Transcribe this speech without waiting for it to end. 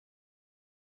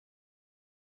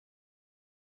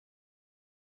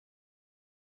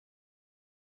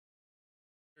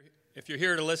If you're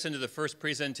here to listen to the first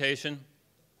presentation,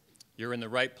 you're in the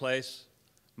right place.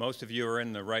 Most of you are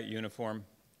in the right uniform,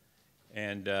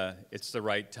 and it's the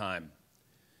right time.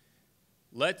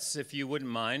 Let's, if you wouldn't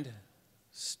mind,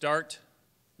 start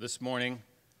this morning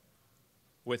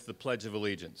with the Pledge of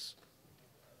Allegiance.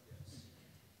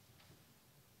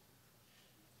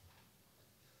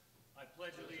 I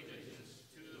pledge allegiance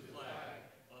to the flag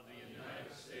of the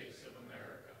United States of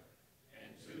America and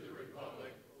to the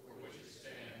republic for which it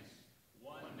stands,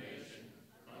 one nation,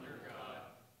 under God,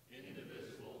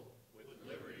 indivisible, with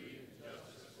liberty and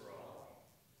justice for all.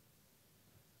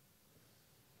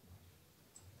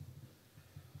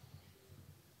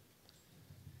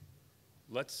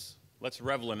 Let's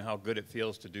revel in how good it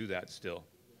feels to do that still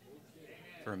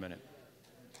for a minute.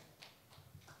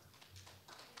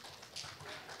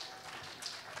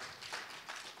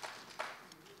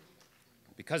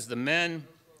 Because the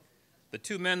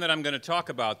two men that I'm going to talk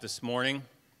about this morning,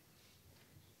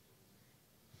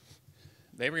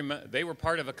 they were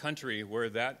part of a country where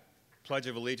that Pledge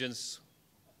of Allegiance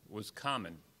was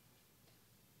common.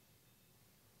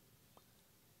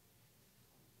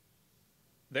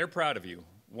 They're proud of you.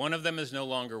 One of them is no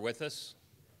longer with us,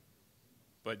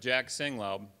 but Jack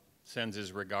Singlaub sends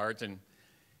his regards, and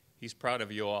he's proud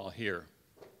of you all here.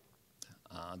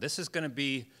 This is going to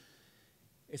be,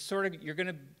 it's sort of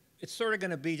going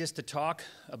to be just a talk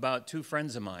about two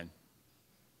friends of mine.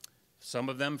 Some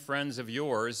of them friends of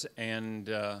yours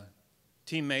and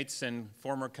teammates and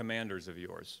former commanders of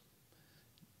yours.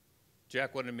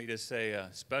 Jack wanted me to say a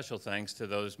special thanks to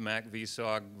those Mac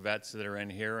VSOG vets that are in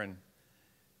here and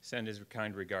send his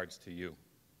kind regards to you.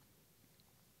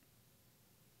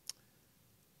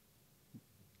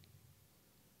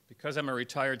 Because I'm a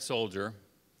retired soldier,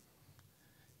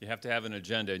 you have to have an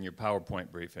agenda in your PowerPoint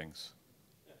briefings.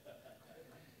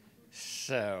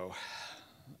 So,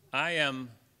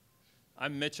 I'm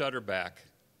Mitch Utterback.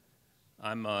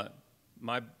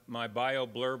 My bio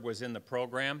blurb was in the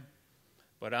program,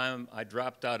 but I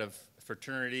dropped out of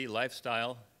fraternity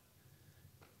lifestyle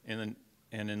and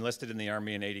enlisted in the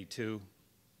Army in '82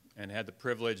 and had the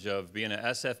privilege of being an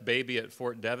SF baby at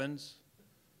Fort Devens,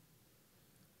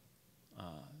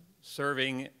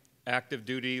 serving active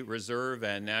duty, reserve,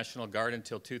 and National Guard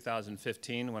until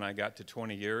 2015 when I got to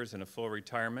 20 years in a full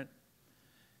retirement.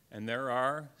 And there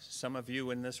are some of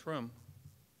you in this room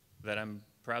that I'm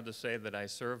proud to say that I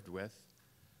served with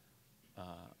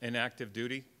in active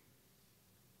duty.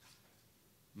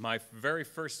 My very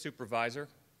first supervisor,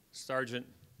 Sergeant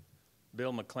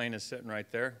Bill McLean, is sitting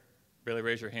right there. Billy,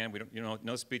 raise your hand.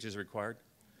 No speech is required.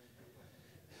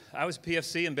 I was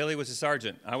PFC and Billy was a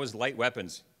sergeant. I was light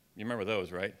weapons. You remember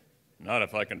those, right? Not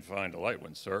if I can find a light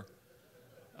one, sir.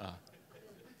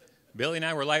 Billy and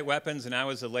I were light weapons, and I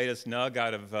was the latest nug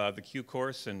out of the Q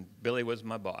course, and Billy was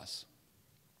my boss.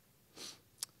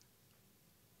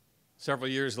 Several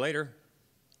years later,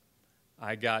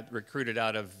 I got recruited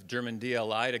out of German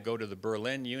DLI to go to the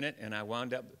Berlin unit, and I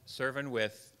wound up serving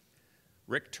with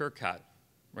Rick Turcotte,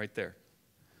 right there.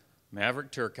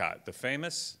 Maverick Turcotte, the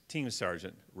famous team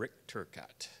sergeant, Rick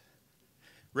Turcotte.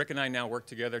 Rick and I now work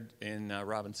together in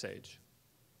Robin Sage.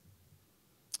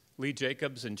 Lee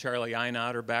Jacobs and Charlie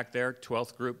Einot are back there,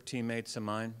 12th group teammates of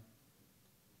mine.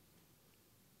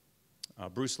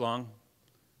 Bruce Long,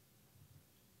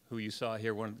 who you saw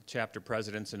here, one of the chapter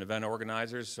presidents and event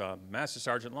organizers. Master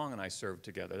Sergeant Long and I served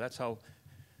together. That's how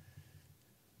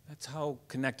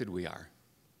connected we are.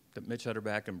 That Mitch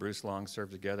Utterback and Bruce Long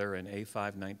served together in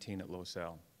A519 at Los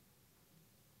Al.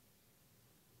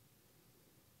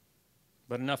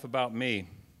 But enough about me.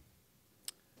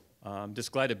 I'm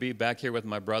just glad to be back here with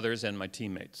my brothers and my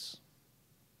teammates.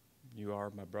 You are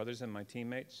my brothers and my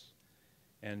teammates.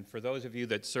 And for those of you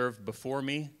that served before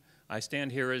me, I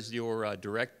stand here as your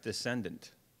direct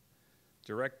descendant.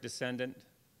 Direct descendant,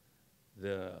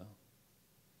 the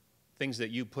things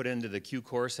that you put into the Q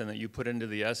course and that you put into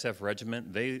the SF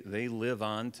regiment, they live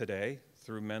on today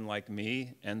through men like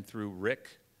me and through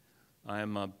Rick.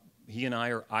 He and I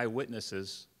are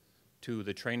eyewitnesses to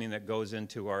the training that goes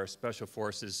into our Special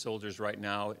Forces soldiers right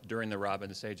now during the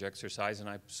Robin Sage exercise. And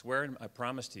I swear and I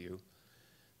promise to you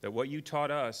that what you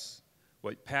taught us,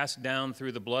 what passed down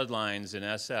through the bloodlines in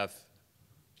SF,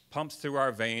 pumps through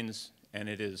our veins, and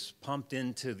it is pumped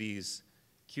into these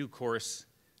Q course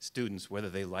students,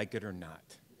 whether they like it or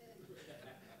not.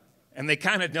 And they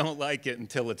kind of don't like it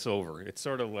until it's over. It's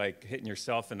sort of like hitting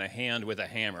yourself in the hand with a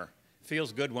hammer.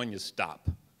 Feels good when you stop.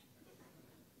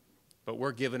 But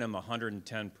we're giving them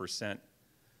 110%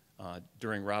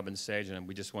 during Robin Sage, and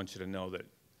we just want you to know that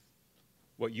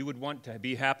what you would want to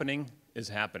be happening is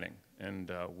happening,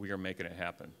 and we are making it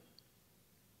happen.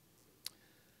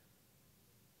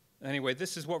 Anyway,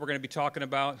 this is what we're going to be talking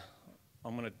about.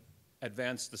 I'm going to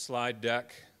advance the slide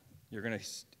deck. We're going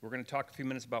to talk a few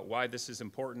minutes about why this is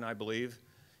important, I believe.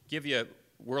 Give you a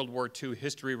World War II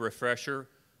history refresher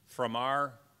from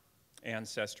our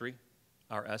ancestry,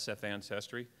 our SF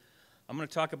ancestry. I'm going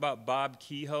to talk about Bob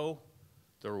Kehoe,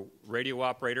 the radio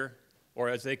operator, or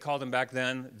as they called him back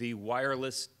then, the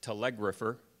wireless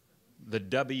telegrapher, the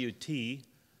WT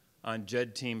on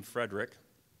Jed Team Frederick.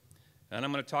 And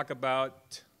I'm going to talk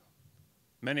about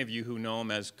many of you who know him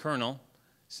as Colonel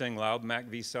Singlaub,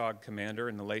 MAC-VSOG commander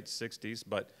in the late 60s,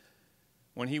 but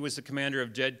when he was the commander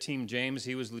of Jed Team James,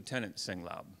 he was Lieutenant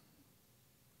Singlaub.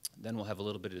 Then we'll have a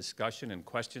little bit of discussion and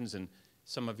questions and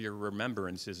some of your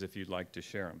remembrances if you'd like to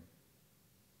share them.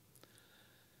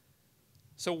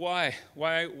 So why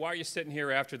are you sitting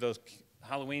here after those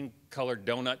Halloween-colored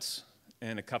donuts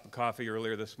and a cup of coffee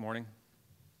earlier this morning?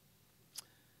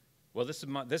 Well, this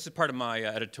is part of my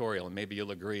editorial, and maybe you'll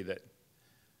agree that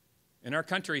in our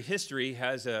country, history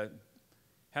has a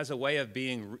way of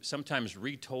being sometimes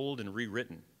retold and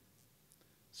rewritten.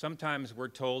 Sometimes we're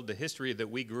told the history that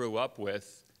we grew up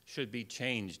with should be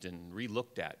changed and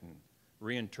re-looked at and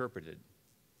reinterpreted.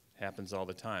 Happens all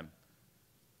the time.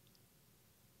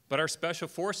 But our Special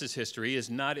Forces history is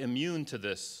not immune to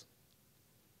this.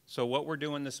 So what we're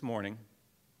doing this morning,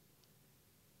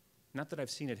 not that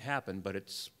I've seen it happen, but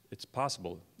it's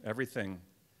possible. Everything,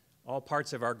 all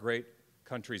parts of our great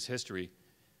country's history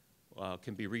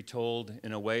can be retold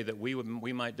in a way that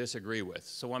we might disagree with.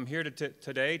 So I'm here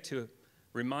today to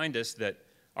remind us that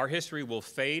our history will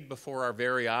fade before our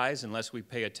very eyes unless we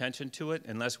pay attention to it,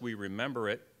 unless we remember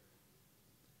it,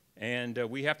 and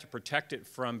we have to protect it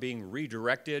from being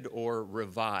redirected or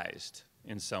revised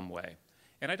in some way.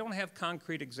 And I don't have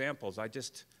concrete examples.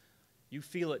 You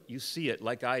feel it, you see it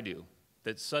like I do,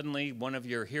 that suddenly one of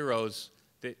your heroes,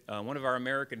 one of our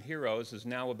American heroes is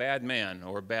now a bad man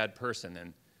or a bad person,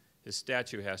 and his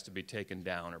statue has to be taken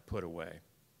down or put away.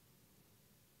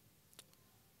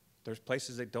 There's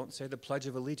places that don't say the Pledge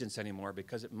of Allegiance anymore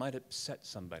because it might upset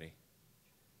somebody.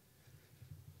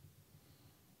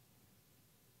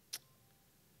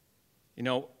 You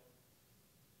know,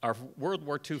 our World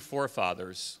War II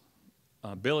forefathers,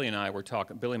 Billy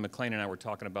McLean and I were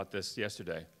talking about this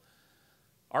yesterday.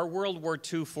 Our World War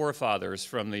II forefathers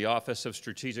from the Office of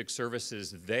Strategic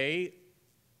Services, they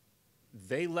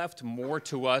left more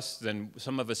to us than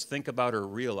some of us think about or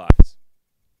realize.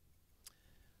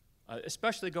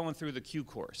 Especially going through the Q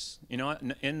course. You know,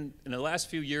 in the last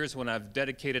few years when I've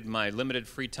dedicated my limited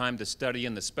free time to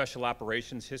studying the Special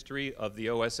Operations history of the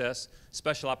OSS,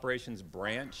 Special Operations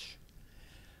Branch,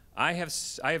 I have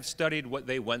studied what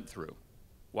they went through,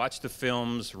 watched the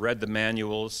films, read the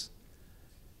manuals,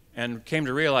 and came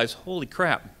to realize, holy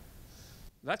crap,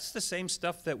 that's the same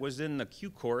stuff that was in the Q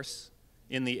course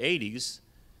in the 80s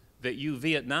that you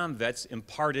Vietnam vets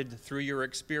imparted through your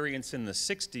experience in the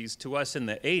 60s to us in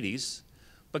the 80s,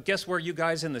 but guess where you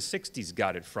guys in the 60s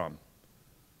got it from?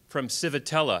 From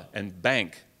Civitella and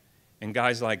Bank and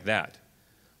guys like that.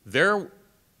 They're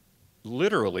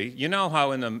literally, you know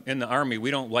how in the Army we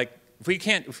don't like,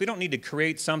 if we don't need to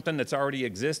create something that's already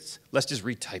exists, let's just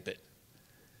retype it.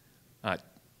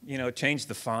 You know, change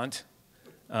the font.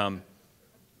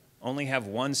 Only have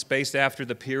one space after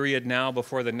the period now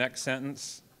before the next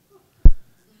sentence.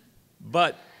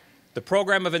 But the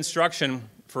program of instruction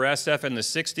for SF in the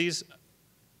 60s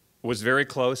was very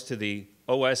close to the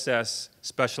OSS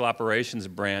Special Operations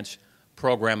Branch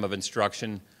program of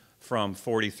instruction from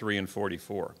 43 and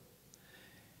 44.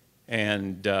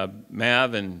 And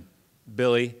Mav and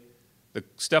Billy, the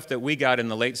stuff that we got in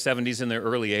the late 70s and the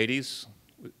early 80s,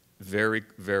 very,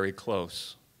 very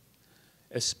close.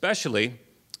 Especially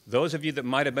those of you that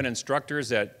might have been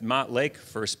instructors at Mott Lake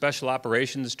for special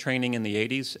operations training in the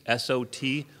 80s,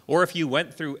 SOT, or if you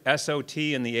went through SOT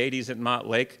in the 80s at Mott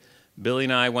Lake, Billy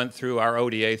and I went through our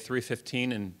ODA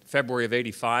 315 in February of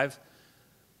 '85.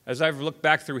 As I've looked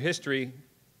back through history,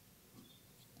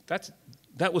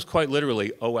 that was quite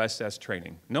literally OSS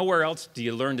training. Nowhere else do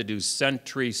you learn to do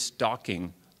sentry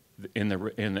stalking in the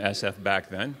SF back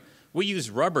then. We used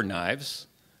rubber knives,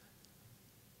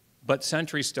 but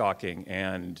sentry stalking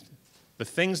and the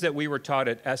things that we were taught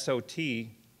at SOT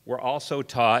were also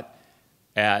taught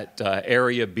at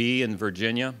Area B in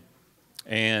Virginia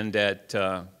and at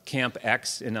Camp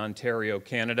X in Ontario,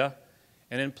 Canada,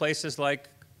 and in places like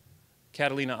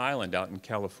Catalina Island out in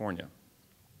California.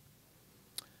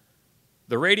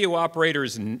 The radio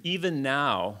operators, even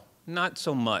now, not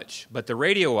so much, but the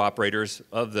radio operators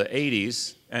of the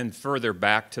 80s and further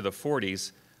back to the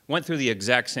 40s went through the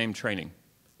exact same training.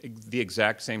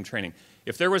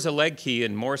 If there was a leg key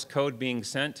in Morse code being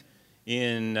sent,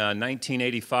 in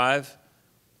 1985,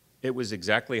 it was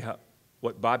exactly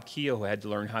what Bob Keogh had to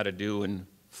learn how to do in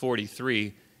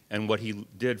 43 and what he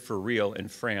did for real in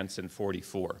France in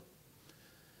 44.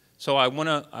 So I want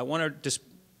to just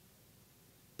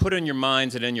put in your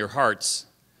minds and in your hearts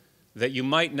that you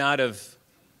might not have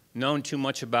known too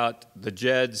much about the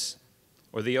Jeds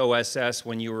or the OSS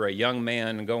when you were a young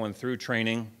man going through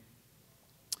training.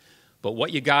 But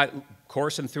what you got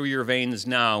coursing through your veins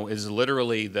now is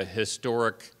literally the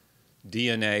historic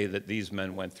DNA that these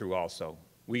men went through also.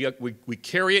 We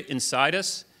carry it inside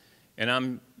us,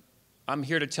 and I'm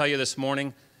here to tell you this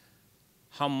morning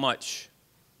how much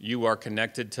you are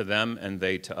connected to them and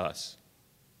they to us.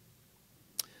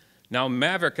 Now,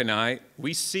 Maverick and I,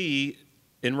 we see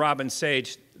in Rob and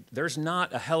Sage, there's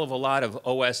not a hell of a lot of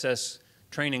OSS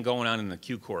training going on in the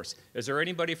Q course. Is there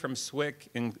anybody from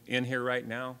SWCC in here right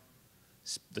now?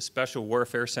 The Special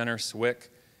Warfare Center, SWCC.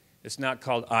 It's not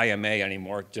called IMA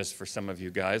anymore, just for some of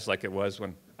you guys, like it was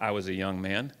when I was a young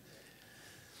man.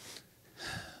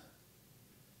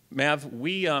 Mav,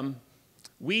 we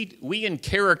in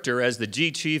character as the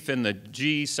G Chief and the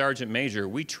G Sergeant Major,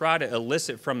 we try to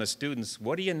elicit from the students,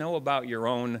 what do you know about your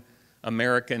own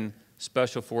American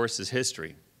Special Forces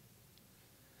history?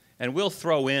 And we'll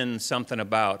throw in something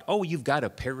about, oh, you've got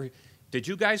did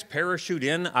you guys parachute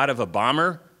in out of a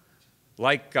bomber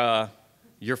like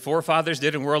your forefathers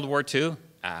did in World War II?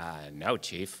 No,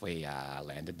 Chief. We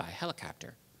landed by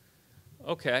helicopter.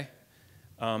 Okay.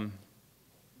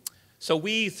 So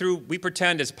we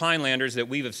pretend as Pinelanders that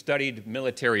we have studied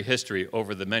military history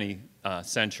over the many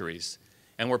centuries.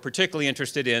 And we're particularly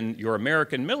interested in your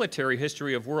American military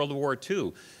history of World War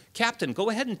II. Captain, go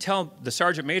ahead and tell the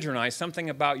Sergeant Major and I something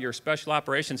about your special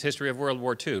operations history of World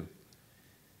War II.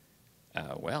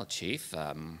 Well, Chief,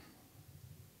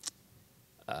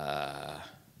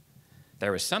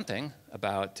 there was something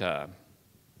about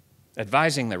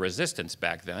advising the resistance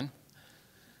back then.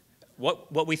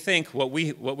 What we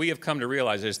have come to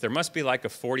realize is there must be like a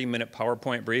 40-minute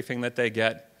PowerPoint briefing that they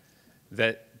get,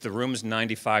 that the room's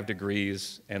 95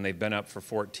 degrees and they've been up for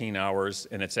 14 hours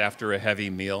and it's after a heavy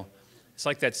meal. It's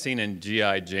like that scene in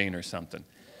G.I. Jane or something.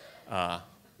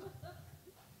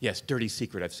 Yes, Dirty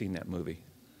Secret, I've seen that movie.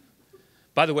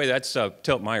 By the way, that's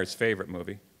Tilt Meyer's favorite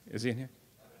movie. Is he in here?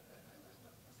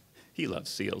 He loves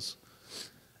seals.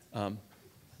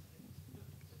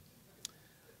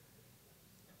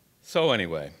 So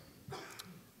anyway,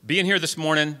 being here this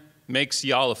morning makes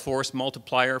y'all a force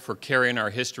multiplier for carrying our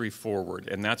history forward,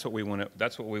 and that's what we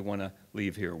want to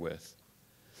leave here with.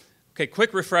 Okay,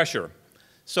 quick refresher.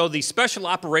 So the Special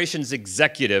Operations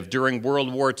Executive during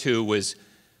World War II was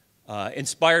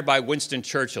inspired by Winston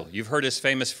Churchill. You've heard his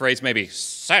famous phrase, maybe,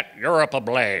 "Set Europe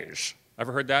ablaze."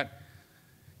 Ever heard that?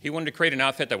 He wanted to create an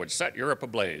outfit that would set Europe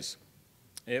ablaze.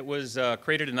 It was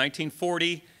created in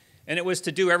 1940, and it was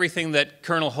to do everything that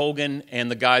Colonel Hogan and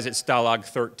the guys at Stalag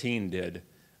 13 did.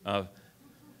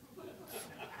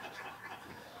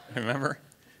 Remember?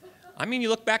 I mean, you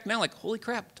look back now like, holy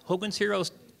crap, Hogan's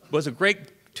Heroes was a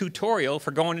great tutorial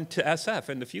for going into SF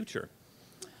in the future.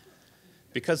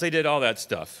 Because they did all that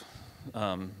stuff.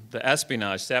 The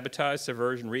espionage, sabotage,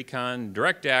 subversion, recon,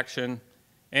 direct action,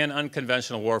 and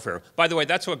unconventional warfare. By the way,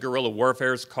 that's what guerrilla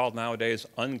warfare is called nowadays,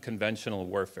 unconventional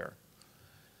warfare.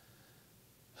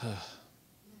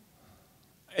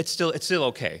 It's still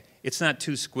okay. It's not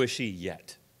too squishy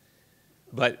yet.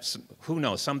 But who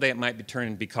knows, someday it might be turned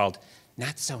and be called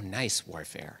not so nice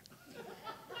warfare.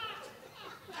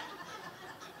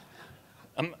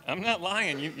 I'm not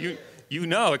lying. You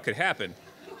know it could happen.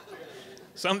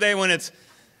 Someday when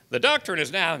the doctrine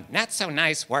is now not so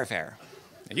nice warfare.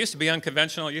 It used to be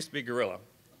unconventional, it used to be guerrilla.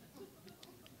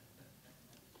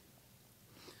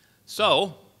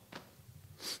 So,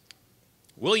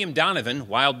 William Donovan,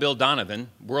 Wild Bill Donovan,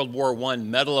 World War I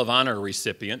Medal of Honor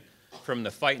recipient from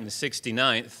the fight in the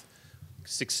 69th,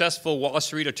 successful Wall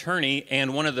Street attorney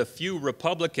and one of the few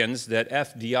Republicans that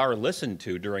FDR listened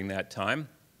to during that time,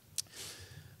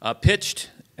 pitched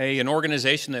an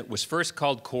organization that was first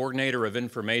called Coordinator of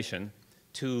Information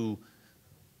to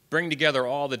bring together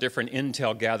all the different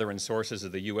intel gathering sources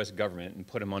of the U.S. government and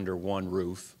put them under one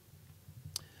roof.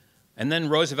 And then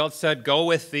Roosevelt said, go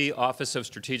with the Office of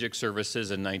Strategic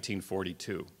Services in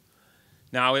 1942.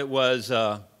 Now, it was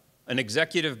an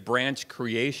executive branch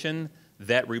creation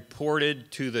that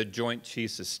reported to the Joint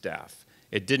Chiefs of Staff.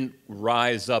 It didn't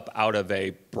rise up out of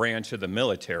a branch of the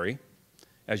military,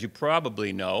 as you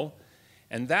probably know.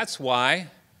 And that's why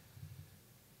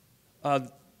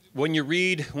when you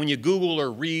Google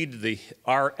or read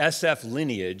our SF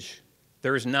lineage,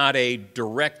 there's not a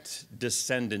direct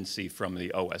descendancy from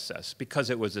the OSS because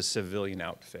it was a civilian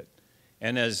outfit.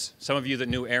 And as some of you that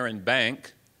knew Aaron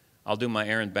Bank, I'll do my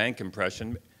Aaron Bank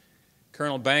impression.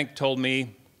 Colonel Bank told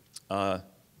me at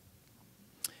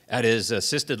his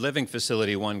assisted living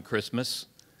facility one Christmas,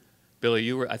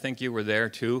 Billy, I think you were there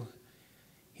too.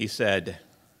 He said,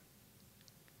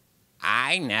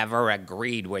 I never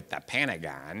agreed with the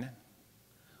Pentagon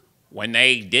when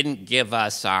they didn't give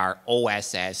us our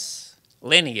OSS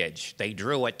lineage. They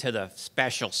drew it to the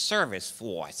Special Service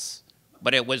Force,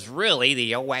 but it was really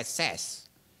the OSS,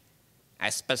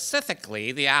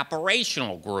 specifically the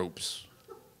operational groups.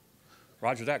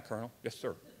 Roger that, Colonel. Yes,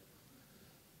 sir.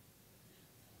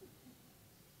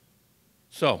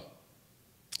 So,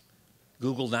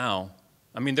 Google now.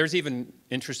 I mean, there's even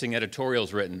interesting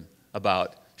editorials written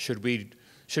about should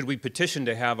we petition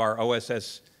to have our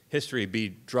OSS history be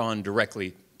drawn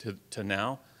directly to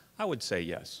now? I would say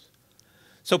yes.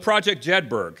 So Project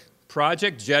Jedberg.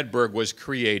 Project Jedberg was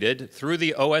created through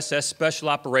the OSS Special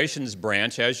Operations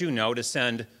Branch, as you know, to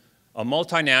send a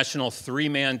multinational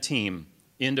three-man team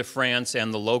into France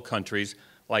and the Low Countries,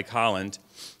 like Holland,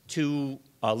 to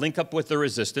link up with the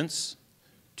resistance,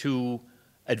 to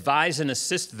advise and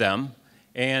assist them,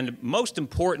 and most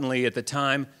importantly at the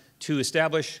time, to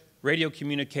establish radio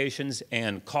communications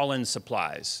and call-in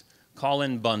supplies,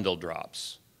 call-in bundle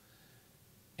drops.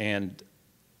 And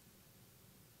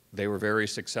they were very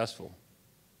successful.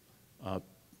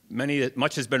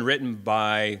 Much has been written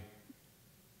by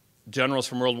generals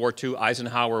from World War II,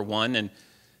 Eisenhower I, and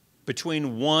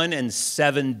between 1 and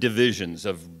 7 divisions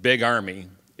of big army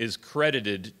is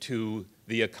credited to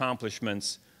the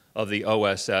accomplishments of the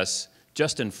OSS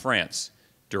just in France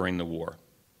during the war.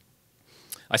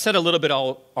 I said a little bit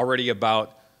already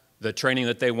about the training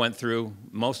that they went through.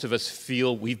 Most of us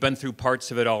feel we've been through parts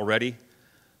of it already.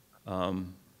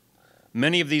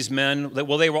 Many of these men,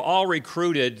 well, they were all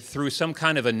recruited through some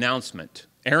kind of announcement.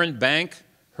 Aaron Bank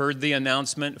heard the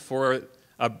announcement for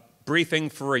a briefing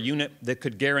for a unit that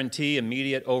could guarantee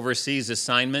immediate overseas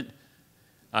assignment.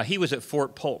 He was at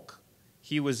Fort Polk.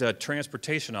 He was a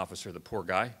transportation officer, the poor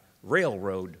guy,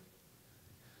 railroad.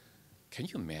 Can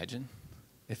you imagine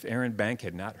if Aaron Bank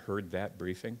had not heard that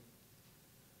briefing?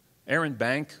 Aaron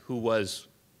Bank, who was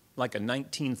like a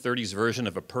 1930s version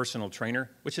of a personal trainer,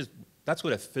 that's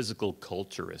what a physical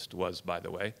culturist was, by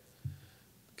the way.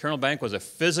 Colonel Bank was a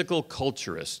physical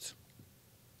culturist.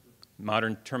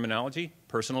 Modern terminology,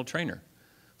 personal trainer,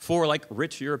 for like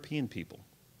rich European people.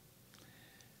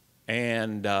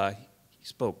 And he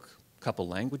spoke a couple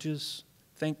languages,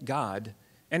 thank God.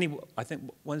 And I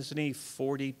think, wasn't he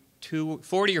 40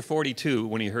 or 42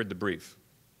 when he heard the brief?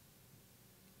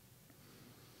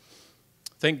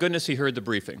 Thank goodness he heard the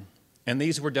briefing. And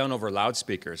these were done over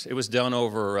loudspeakers. It was done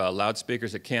over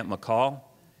loudspeakers at Camp McCall.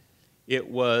 It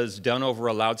was done over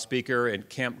a loudspeaker at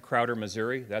Camp Crowder,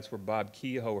 Missouri. That's where Bob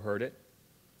Kehoe heard it.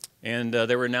 And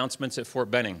there were announcements at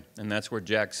Fort Benning, and that's where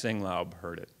Jack Singlaub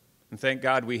heard it. And thank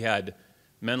God we had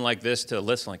men like this to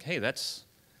listen, like, hey, that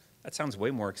sounds way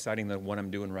more exciting than what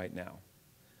I'm doing right now.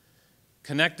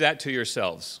 Connect that to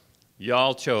yourselves.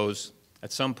 Y'all chose,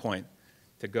 at some point,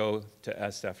 to go to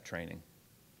SF training,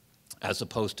 as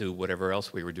opposed to whatever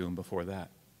else we were doing before that.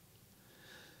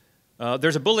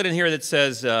 There's a bullet in here that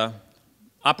says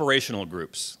operational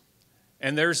groups.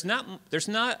 And there's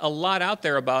not a lot out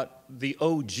there about the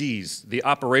OGs, the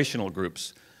operational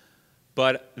groups,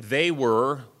 but they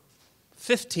were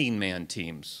 15-man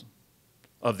teams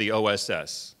of the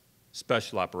OSS,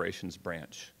 Special Operations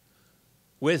Branch,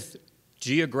 with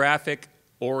geographic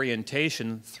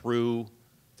orientation through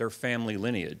their family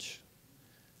lineage.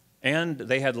 And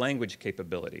they had language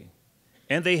capability.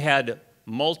 And they had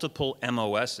multiple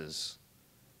MOSs,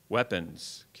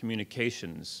 weapons,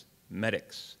 communications,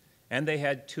 medics. And they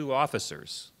had 2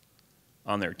 officers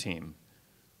on their team.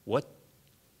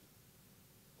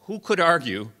 Who could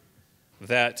argue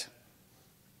that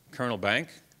Colonel Bank?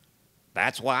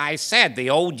 That's why I said the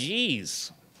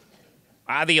OGs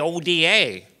are the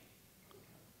ODA.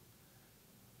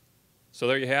 So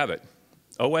there you have it.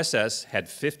 OSS had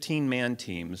 15-man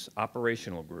teams,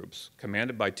 operational groups,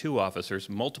 commanded by 2 officers,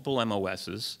 multiple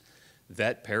MOSs,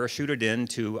 that parachuted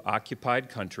into occupied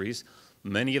countries.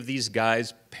 Many of these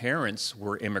guys' parents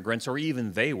were immigrants, or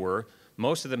even they were.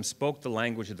 Most of them spoke the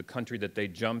language of the country that they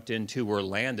jumped into or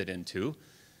landed into.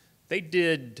 They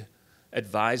did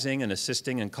advising and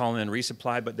assisting and calling in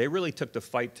resupply, but they really took the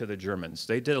fight to the Germans.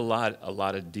 They did a lot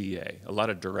of DA, a lot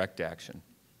of direct action.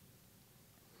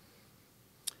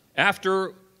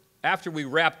 After we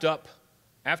wrapped up,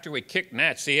 after we kicked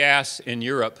Nazi ass in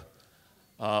Europe,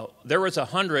 there was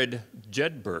 100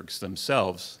 Jedbergs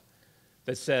themselves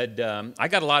that said, I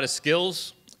got a lot of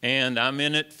skills, and I'm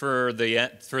in it for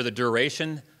the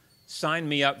duration, signed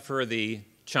me up for the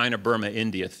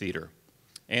China-Burma-India theater.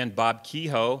 And Bob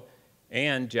Kehoe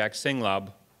and Jack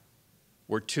Singlaub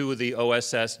were two of the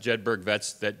OSS Jedberg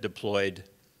vets that deployed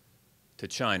to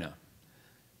China.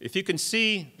 If you can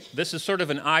see, this is sort of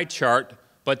an eye chart,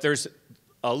 but there's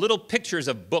little pictures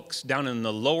of books down in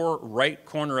the lower right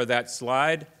corner of that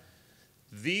slide.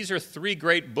 These are 3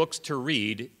 great books to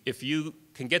read. If you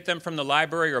can get them from the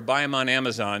library or buy them on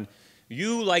Amazon,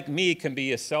 you, like me, can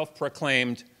be a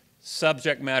self-proclaimed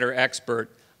subject matter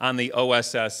expert on the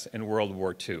OSS and World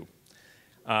War II.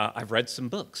 I've read some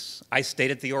books. I stayed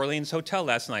at the Orleans Hotel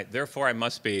last night, therefore I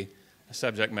must be a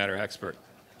subject matter expert.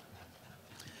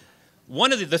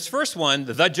 This first one,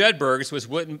 The Jedbergs, was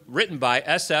written by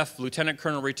SF Lieutenant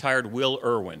Colonel retired Will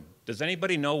Irwin. Does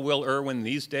anybody know Will Irwin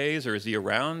these days, or is he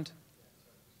around?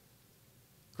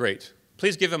 Great.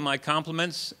 Please give him my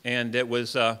compliments, and it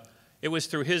was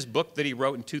through his book that he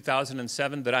wrote in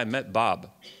 2007 that I met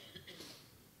Bob.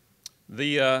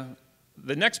 The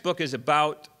next book is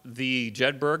about the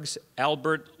Jedbergs,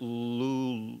 Albert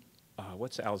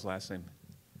what's Al's last name?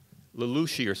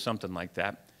 Lelouch or something like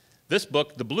that. This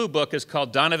book, the blue book, is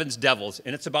called Donovan's Devils,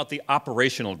 and it's about the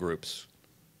operational groups.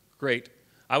 Great.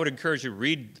 I would encourage you to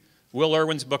read Will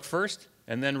Irwin's book first,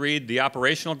 and then read the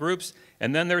operational groups.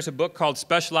 And then there's a book called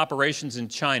Special Operations in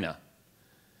China,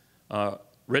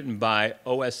 written by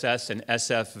OSS and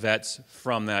SF vets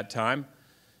from that time.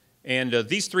 And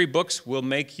these 3 books will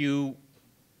make you,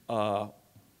 will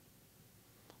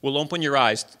open your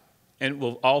eyes, and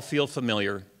will all feel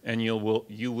familiar, and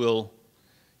you'll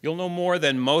know more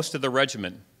than most of the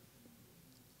regiment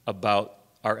about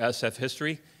our SF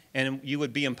history, and you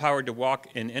would be empowered to walk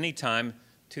in any time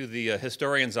to the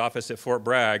historian's office at Fort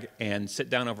Bragg and sit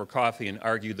down over coffee and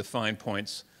argue the fine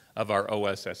points of our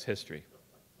OSS history.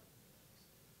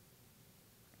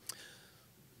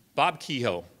 Bob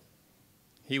Kehoe.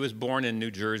 He was born in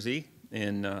New Jersey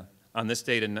on this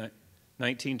date in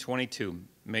 1922,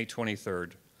 May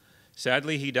 23rd.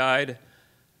 Sadly, he died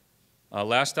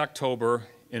last October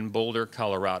in Boulder,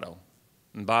 Colorado.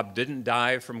 And Bob didn't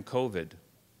die from COVID.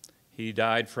 He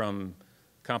died from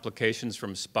complications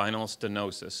from spinal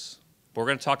stenosis. But we're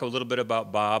going to talk a little bit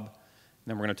about Bob, and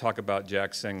then we're going to talk about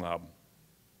Jack Singlaub.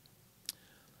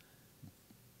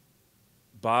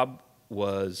 Bob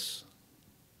was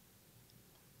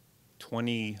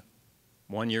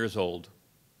 21 years old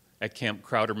at Camp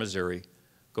Crowder, Missouri,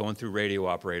 going through radio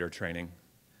operator training,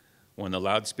 when the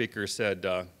loudspeaker said,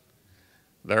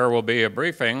 there will be a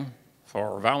briefing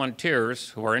for volunteers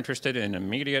who are interested in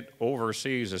immediate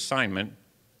overseas assignment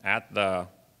at the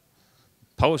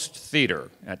Post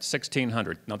Theater at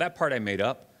 1600. Now that part I made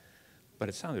up, but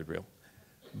it sounded real.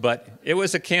 But it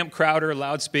was a Camp Crowder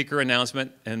loudspeaker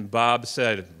announcement, and Bob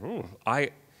said,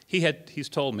 he's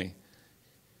told me,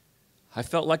 I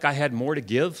felt like I had more to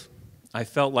give. I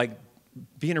felt like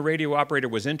being a radio operator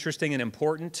was interesting and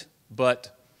important,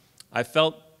 but I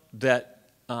felt that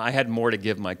I had more to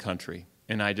give my country.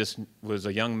 And I just was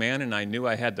a young man, and I knew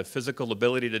I had the physical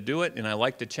ability to do it, and I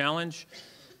liked the challenge,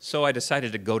 so I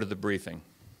decided to go to the briefing.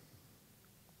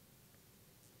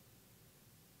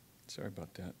 Sorry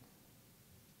about that.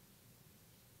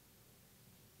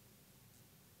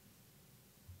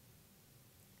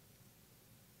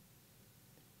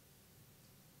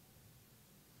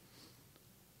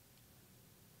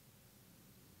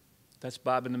 That's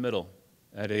Bob in the middle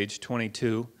at age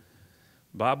 22.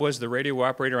 Bob was the radio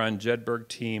operator on Jedberg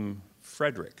Team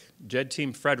Frederick. Jed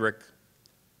Team Frederick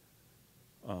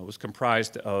was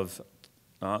comprised of,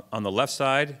 on the left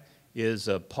side is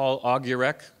Paul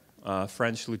Augurec,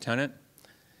 French lieutenant,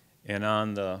 and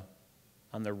on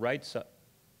the right side,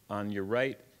 on your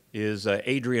right is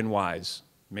Adrian Wise,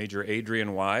 Major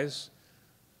Adrian Wise.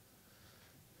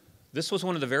 This was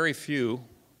one of the very few,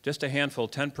 just a handful,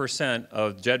 10%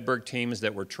 of Jedberg teams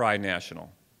that were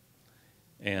tri-national.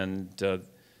 And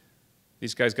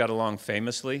these guys got along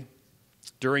famously.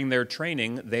 During their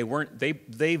training,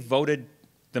 they voted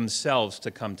themselves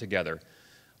to come together.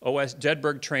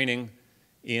 Jedberg training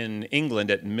in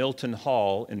England at Milton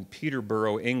Hall in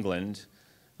Peterborough, England,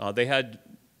 they had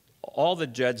all the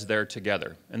Jeds there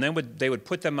together. And then they would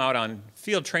put them out on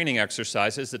field training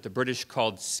exercises that the British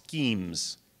called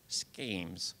schemes.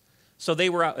 Schemes. So they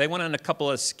went on a couple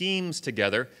of schemes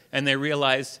together, and they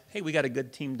realized, hey, we got a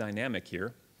good team dynamic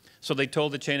here. So they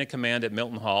told the chain of command at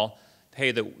Milton Hall,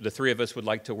 hey, the 3 of us would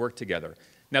like to work together.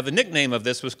 Now, the nickname of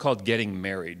this was called Getting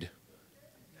Married.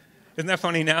 Isn't that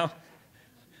funny now?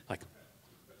 Like,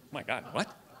 oh my God,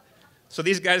 what? So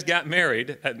these guys got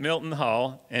married at Milton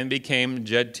Hall and became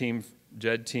Jed Team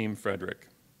Frederick.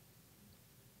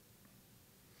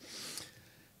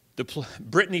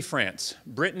 Brittany, France.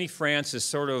 Brittany, France is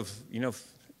sort of,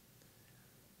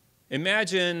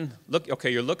 imagine,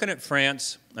 you're looking at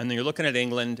France, and then you're looking at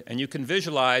England, and you can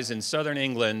visualize in southern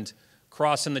England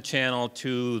crossing the channel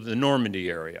to the Normandy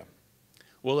area.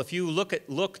 Well, if you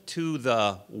look to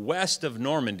the west of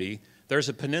Normandy, there's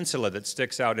a peninsula that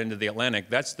sticks out into the Atlantic.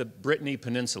 That's the Brittany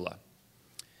Peninsula.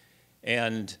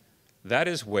 And that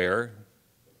is where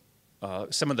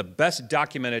some of the best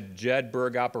documented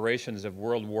Jedberg operations of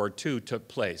World War II took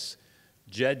place.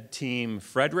 Jed Team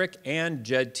Frederick and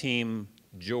Jed Team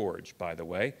George, by the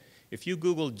way. If you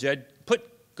Google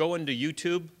go into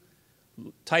YouTube,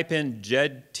 type in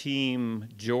Jed Team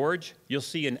George, you'll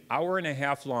see an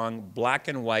hour-and-a-half long black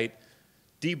and white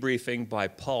debriefing by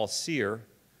Paul Sear,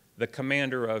 the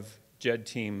commander of Jed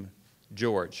Team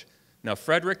George. Now,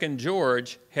 Frederick and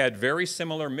George had very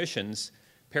similar missions,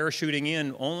 parachuting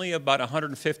in only about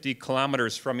 150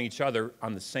 kilometers from each other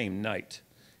on the same night.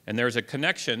 And there's a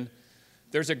connection.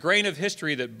 There's a grain of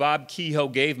history that Bob Kehoe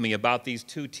gave me about these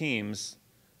two teams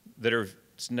that are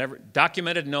never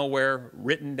documented nowhere,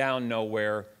 written down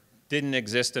nowhere, didn't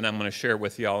exist, and I'm going to share it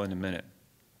with you all in a minute.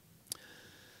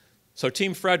 So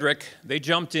Team Frederick, they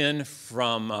jumped in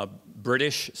from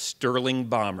British Sterling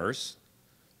bombers.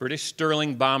 British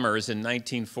Sterling bombers in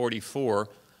 1944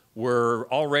 were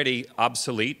already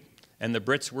obsolete, and the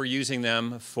Brits were using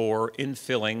them for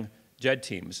infilling Jed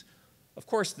teams. Of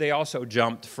course, they also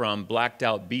jumped from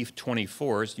blacked-out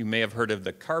Beef-24s. You may have heard of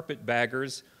the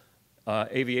carpetbaggers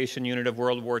aviation unit of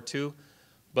World War II.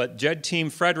 But Jed Team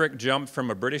Frederick jumped from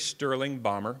a British Sterling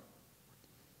bomber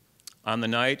on the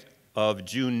night of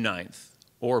June 9th,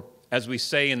 or as we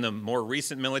say in the more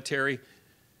recent military,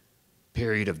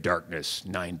 period of darkness,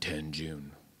 9/10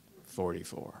 June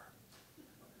 44.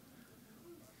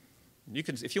 You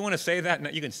can, if you want to say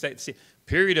that, you can say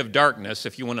period of darkness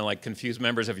if you want to confuse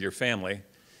members of your family.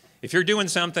 If you're doing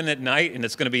something at night and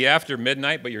it's going to be after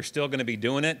midnight, but you're still going to be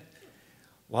doing it,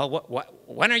 well,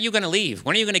 when are you going to leave?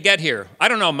 When are you going to get here? I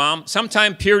don't know, Mom.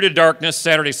 Sometime period of darkness,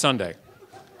 Saturday, Sunday.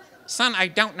 Son, I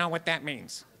don't know what that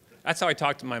means. That's how I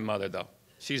talk to my mother, though.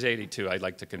 She's 82. I'd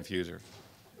like to confuse her.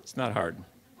 It's not hard.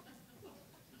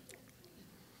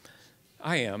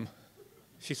 I am.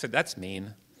 She said, that's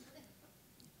mean.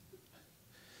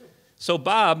 So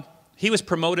Bob, he was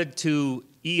promoted to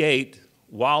E8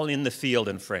 while in the field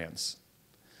in France.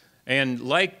 And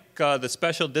like the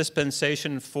special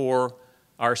dispensation for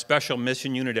our special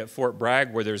mission unit at Fort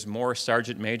Bragg, where there's more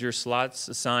sergeant major slots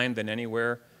assigned than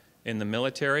anywhere in the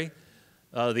military,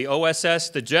 the OSS,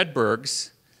 the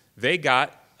Jedbergs, they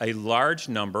got a large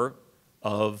number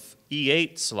of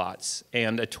E8 slots,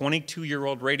 and a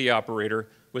 22-year-old radio operator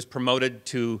was promoted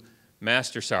to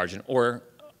master sergeant, or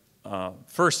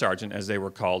first sergeant, as they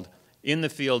were called, in the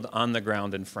field on the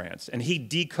ground in France. And he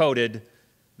decoded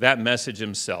that message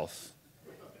himself.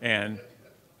 And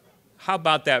how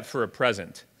about that for a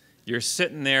present? You're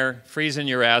sitting there, freezing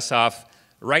your ass off,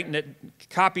 writing it,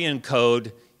 copying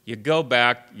code, you go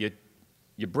back,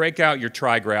 you break out your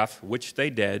trigraph, which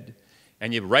they did,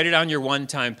 and you write it on your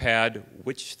one-time pad,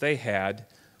 which they had.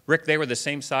 Rick, they were the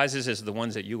same sizes as the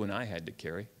ones that you and I had to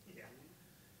carry.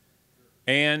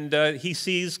 And he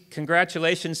sees,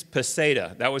 congratulations,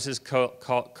 Peseta. That was his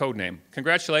code name.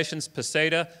 Congratulations,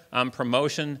 Peseta, on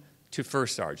promotion to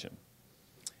first sergeant.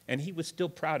 And he was still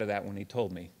proud of that when he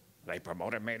told me. They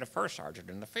promoted me to first sergeant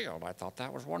in the field. I thought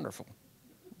that was wonderful.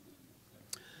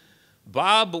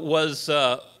 Bob was,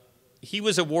 he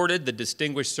was awarded the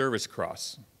Distinguished Service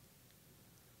Cross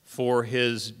for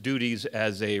his duties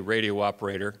as a radio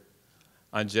operator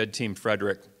on Jed Team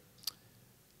Frederick.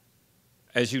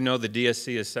 As you know, the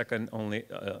DSC is second only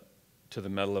to the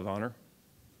Medal of Honor.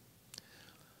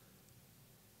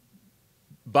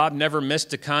 Bob never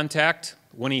missed a contact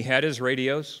when he had his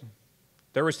radios.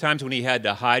 There was times when he had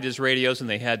to hide his radios and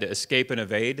they had to escape and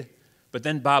evade, but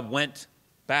then Bob went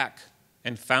back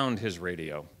and found his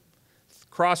radio,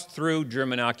 crossed through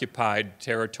German-occupied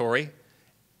territory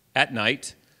at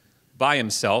night by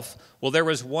himself. Well, there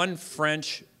was one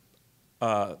French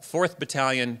 4th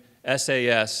Battalion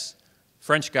SAS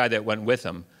French guy that went with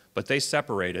him, but they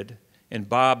separated, and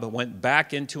Bob went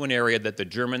back into an area that the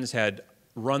Germans had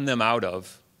run them out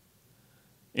of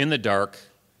in the dark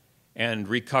and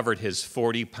recovered his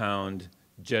 40-pound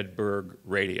Jedberg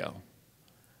radio.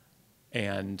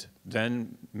 And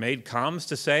then made comms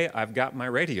to say, I've got my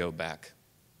radio back.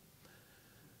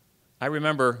 I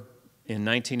remember in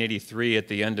 1983, at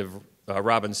the end of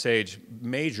Robin Sage,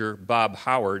 Major Bob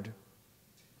Howard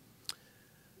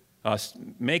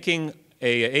making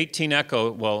a 18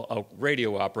 Echo, well, a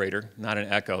radio operator, not an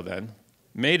Echo then,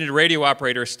 made a radio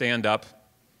operator stand up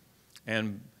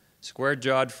and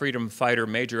Square-jawed freedom fighter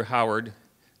Major Howard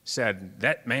said,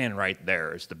 "That man right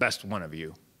there is the best one of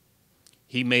you."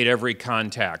 He made every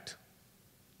contact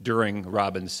during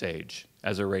Robin's Sage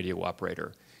as a radio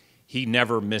operator. He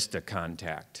never missed a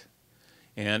contact.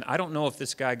 And I don't know if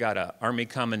this guy got an Army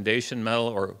Commendation Medal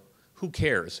or who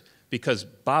cares, because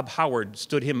Bob Howard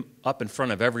stood him up in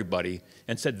front of everybody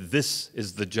and said, "This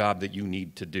is the job that you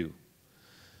need to do."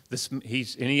 And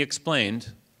he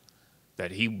explained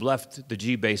that he left the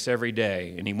G-base every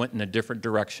day and he went in a different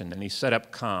direction and he set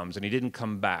up comms and he didn't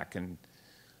come back. And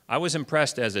I was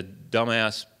impressed as a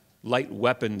dumbass light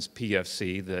weapons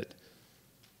PFC that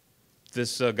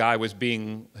this guy was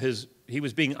being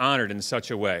honored in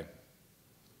such a way.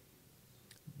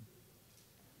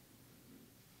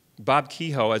 Bob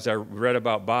Kehoe, as I read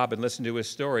about Bob and listened to his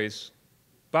stories,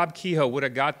 Bob Kehoe would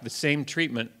have got the same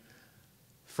treatment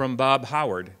from Bob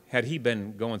Howard had he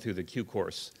been going through the Q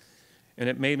course. And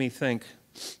it made me think,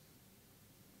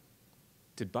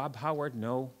 did Bob Howard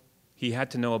know? He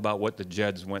had to know about what the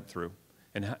Jeds went through,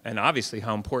 and obviously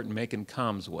how important making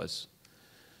comms was.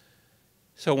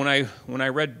 So when I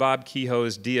read Bob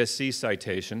Kehoe's DSC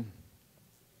citation,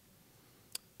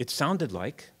 it sounded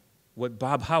like what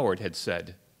Bob Howard had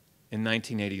said in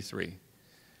 1983.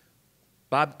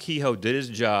 Bob Kehoe did his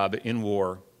job in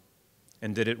war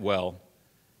and did it well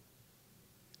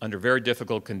under very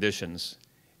difficult conditions.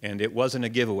 And it wasn't a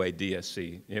giveaway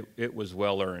DSC. It was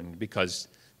well earned because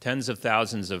tens of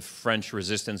thousands of French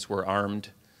resistance were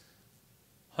armed.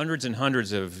 Hundreds and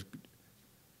hundreds of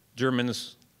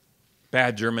Germans,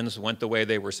 bad Germans, went the way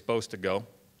they were supposed to go.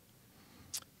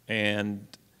 And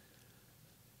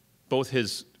both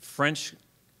his French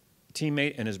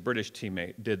teammate and his British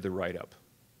teammate did the write-up.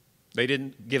 They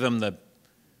didn't give him the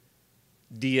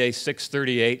DA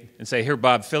 638 and say, "Here,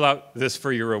 Bob, fill out this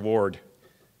for your award.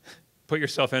 Put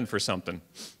yourself in for something."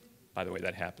 By the way,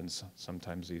 that happens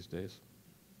sometimes these days.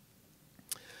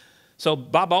 So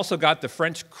Bob also got the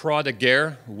French Croix de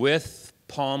Guerre with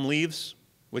palm leaves,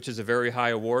 which is a very high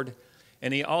award.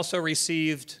 And he also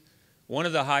received one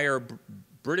of the higher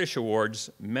British awards,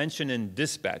 Mention in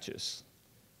Dispatches.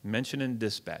 Mention in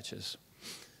Dispatches.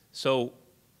 So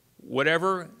one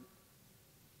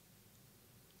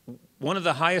of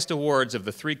the highest awards of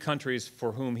the three countries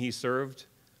for whom he served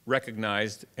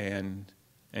recognized and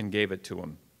gave it to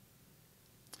him.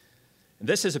 And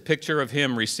this is a picture of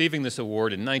him receiving this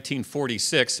award in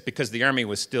 1946, because the Army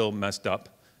was still messed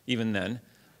up, even then,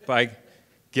 by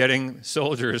getting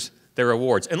soldiers their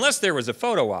awards. Unless there was a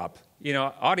photo op. You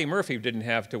know, Audie Murphy didn't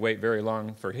have to wait very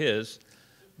long for his,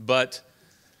 but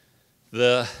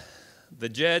the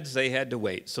Jeds, they had to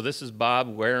wait. So this is Bob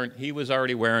he was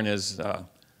already wearing his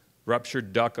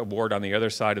Ruptured Duck Award on the other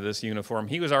side of this uniform.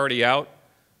 He was already out.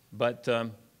 But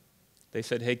they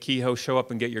said, "Hey, Kehoe, show up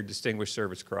and get your Distinguished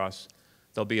Service Cross.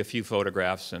 There'll be a few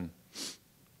photographs," and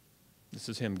this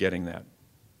is him getting that.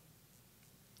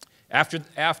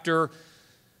 After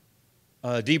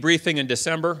debriefing in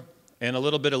December and a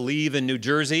little bit of leave in New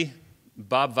Jersey,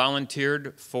 Bob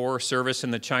volunteered for service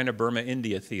in the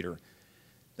China-Burma-India Theater.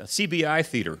 The CBI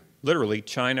Theater, literally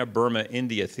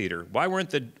China-Burma-India Theater. Why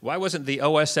wasn't the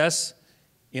OSS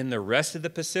in the rest of the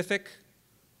Pacific?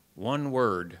 One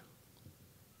word: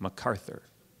 MacArthur.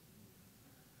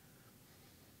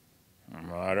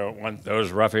 I don't want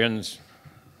those ruffians.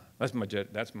 That's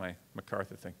my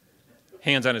MacArthur thing.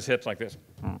 Hands on his hips like this.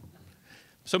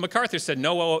 So MacArthur said,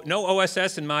 no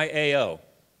OSS in my AO.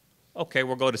 Okay,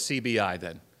 we'll go to CBI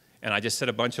then. And I just said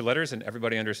a bunch of letters and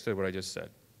everybody understood what I just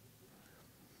said.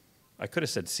 I could have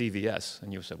said CVS,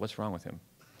 and you said, "What's wrong with him?"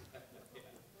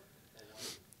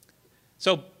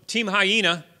 So Team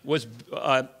Hyena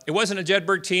it wasn't a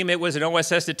Jedberg team, it was an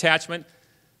OSS detachment.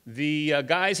 The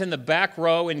guys in the back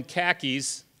row in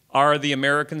khakis are the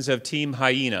Americans of Team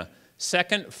Hyena.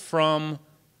 Second from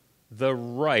the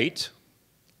right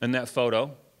in that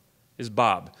photo is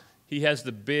Bob. He has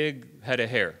the big head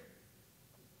of hair.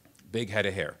 Big head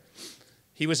of hair.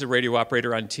 He was a radio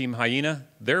operator on Team Hyena.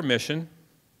 Their mission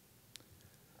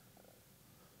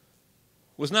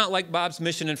was not like Bob's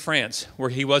mission in France, where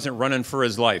he wasn't running for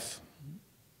his life.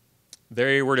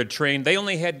 They were to train. They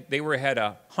had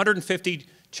 150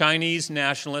 Chinese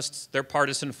nationalists, their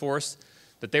partisan force,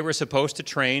 that they were supposed to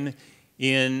train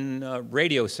in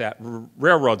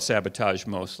railroad sabotage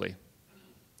mostly.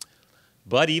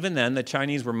 But even then, the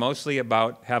Chinese were mostly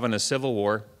about having a civil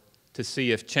war to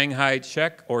see if Chiang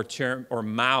Kai-shek or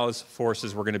Mao's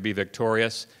forces were going to be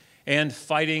victorious, and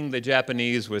fighting the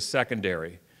Japanese was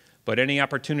secondary. But any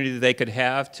opportunity they could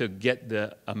have to get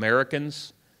the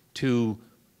Americans to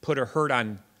put a hurt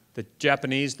on the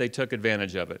Japanese, they took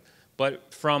advantage of it.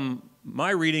 But from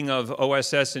my reading of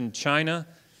OSS in China,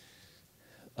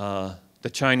 the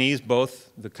Chinese,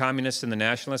 both the communists and the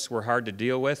nationalists, were hard to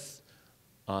deal with.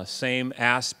 Same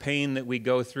ass pain that we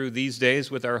go through these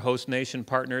days with our host nation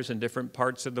partners in different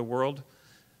parts of the world.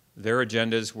 Their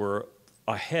agendas were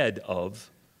ahead of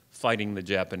fighting the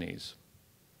Japanese.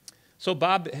 So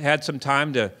Bob had some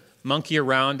time to monkey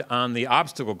around on the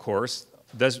obstacle course.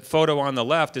 This photo on the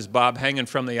left is Bob hanging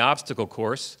from the obstacle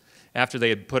course after they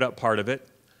had put up part of it,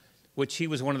 which he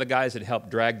was one of the guys that helped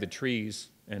drag the trees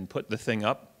and put the thing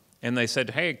up. And they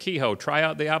said, hey, Kehoe, try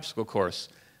out the obstacle course.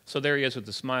 So there he is with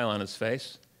a smile on his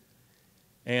face.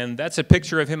 And that's a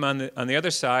picture of him on the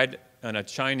other side on a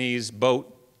Chinese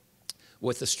boat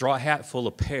with a straw hat full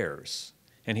of pears.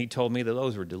 And he told me that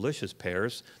those were delicious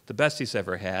pears, the best he's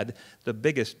ever had, the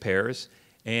biggest pears,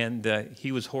 and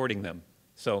he was hoarding them.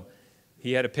 So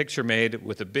he had a picture made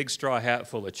with a big straw hat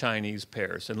full of Chinese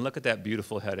pears. And look at that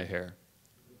beautiful head of hair.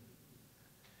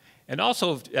 And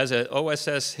also, as an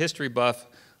OSS history buff,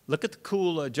 look at the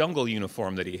cool jungle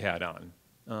uniform that he had on.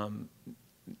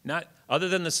 Not other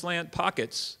than the slant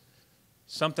pockets,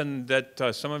 something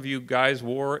that some of you guys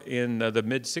wore in the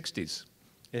mid-'60s.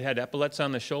 It had epaulets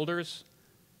on the shoulders,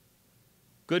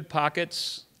 good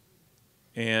pockets,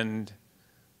 and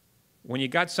when you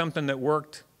got something that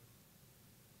worked,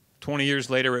 20 years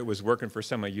later it was working for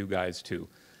some of you guys too.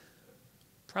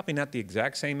 Probably not the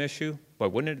exact same issue,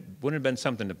 but wouldn't it have been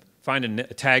something to find a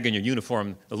tag in your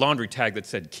uniform, a laundry tag that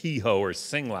said Kehoe or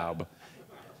Singlaub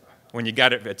when you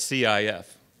got it at CIF?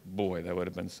 Boy, that would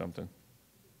have been something.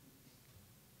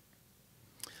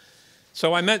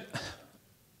 So I met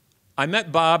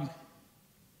Bob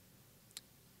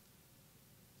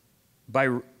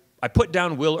I put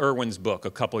down Will Irwin's book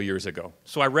a couple years ago.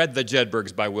 So I read The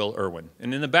Jedbergs by Will Irwin.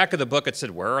 And in the back of the book it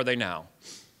said, where are they now?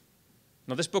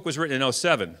 Now this book was written in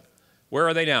 '07. Where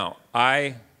are they now?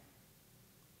 I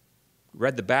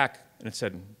read the back and it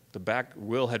said, the back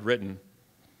Will had written,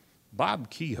 Bob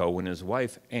Kehoe and his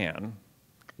wife Ann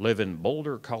live in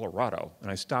Boulder, Colorado. And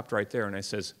I stopped right there and I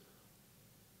says,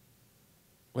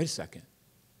 wait a second.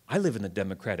 I live in the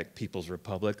Democratic People's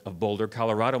Republic of Boulder,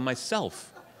 Colorado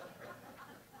myself.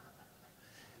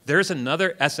 There's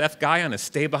another SF guy on a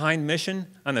stay-behind mission,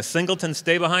 on a singleton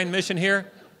stay-behind mission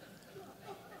here.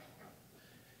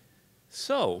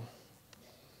 So,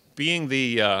 being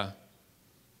the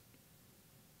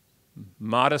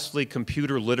modestly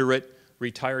computer literate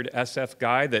retired SF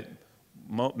guy that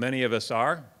many of us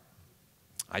are,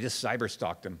 I just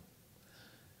cyber-stalked him.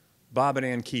 Bob and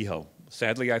Ann Kehoe.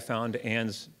 Sadly, I found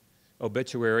Ann's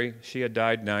obituary. She had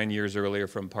died 9 years earlier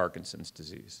from Parkinson's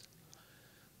disease.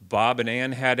 Bob and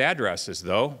Ann had addresses,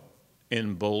 though,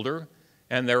 in Boulder,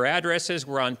 and their addresses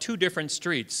were on two different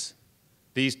streets.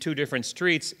 These two different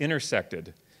streets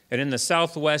intersected, and in the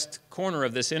southwest corner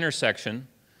of this intersection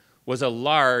was a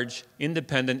large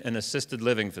independent and assisted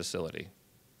living facility.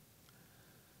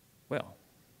 Well,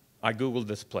 I Googled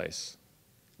this place.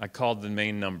 I called the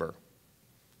main number.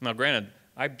 Now, granted,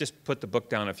 I just put the book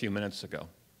down a few minutes ago.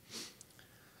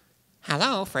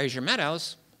 Hello, Fraser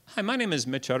Meadows. Hi, my name is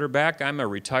Mitch Utterback. I'm a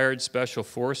retired Special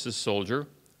Forces soldier.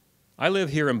 I live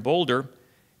here in Boulder,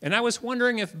 and I was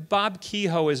wondering if Bob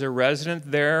Kehoe is a resident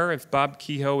there, if Bob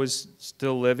Kehoe is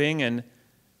still living, and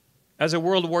as a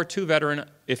World War II veteran,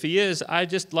 if he is, I'd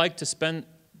just like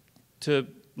to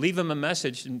leave him a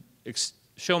message and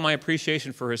show my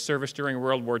appreciation for his service during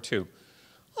World War II.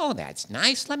 Oh, that's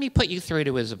nice. Let me put you through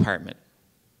to his apartment.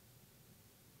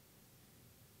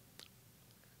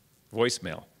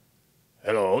 Voicemail.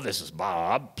 Hello, this is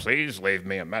Bob. Please leave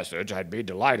me a message. I'd be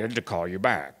delighted to call you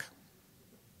back.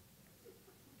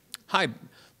 Hi,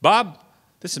 Bob.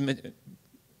 This is Mitch.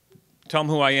 Tell him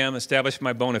who I am, establish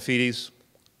my bona fides.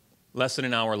 Less than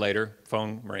an hour later,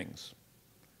 phone rings.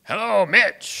 Hello,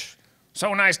 Mitch.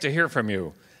 So nice to hear from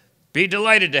you. Be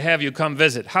delighted to have you come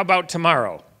visit. How about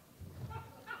tomorrow?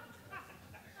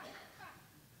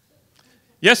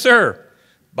 Yes, sir.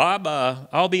 Bob,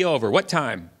 I'll be over. What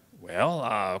time?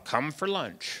 Well, come for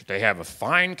lunch. They have a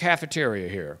fine cafeteria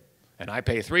here, and I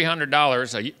pay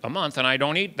 $300 a month, and I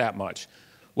don't eat that much.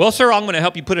 Well, sir, I'm going to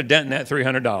help you put a dent in that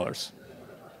 $300.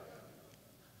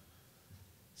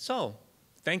 So,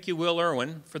 thank you, Will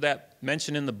Irwin, for that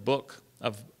mention in the book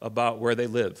about where they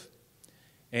live.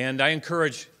 And I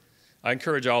encourage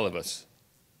all of us,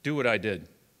 do what I did.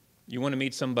 You want to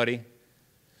meet somebody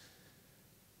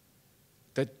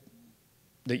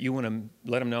that you want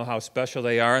to let them know how special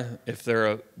they are. If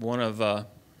they're one of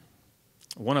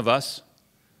us,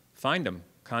 find them,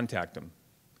 contact them.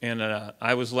 And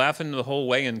I was laughing the whole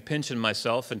way and pinching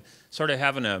myself and sort of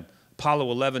having a Apollo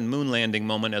 11 moon landing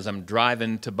moment as I'm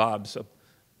driving to Bob's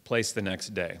place the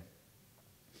next day.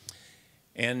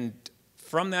 And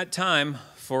from that time,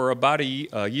 for about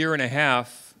a year and a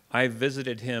half, I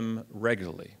visited him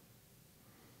regularly.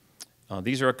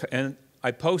 And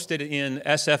I posted in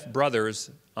SF Brothers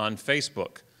on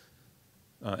Facebook,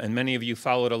 and many of you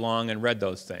followed along and read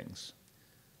those things.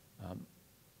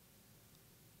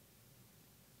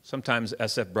 Sometimes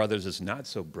SF Brothers is not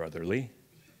so brotherly.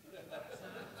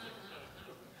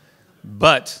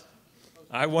 But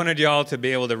I wanted y'all to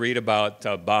be able to read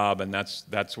about Bob, and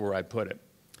that's where I put it.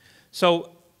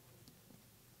 So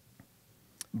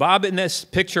Bob, in this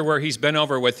picture where he's been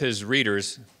over with his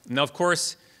readers, now of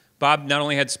course, Bob not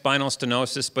only had spinal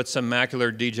stenosis, but some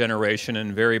macular degeneration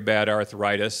and very bad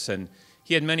arthritis, and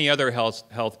he had many other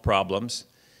health problems.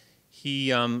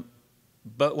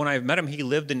 But when I met him, he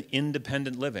lived an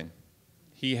independent living.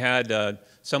 He had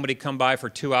somebody come by for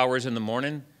 2 hours in the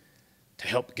morning To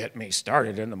help get me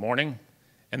started in the morning.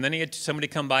 and then he had somebody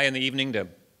come by in the evening to,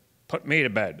 Put me to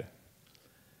bed.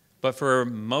 but for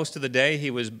most of the day, he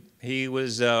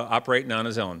was operating on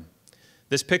his own.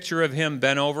 This picture of him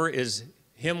bent over is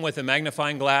him with a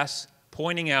magnifying glass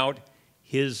pointing out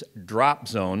his drop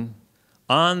zone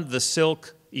on the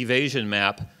silk evasion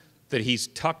map that he's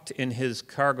tucked in his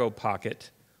cargo pocket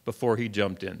before he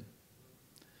jumped in.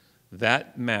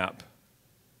 That map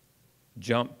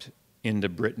jumped into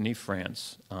Brittany,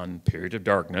 France on Period of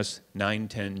Darkness,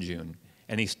 9/10 June,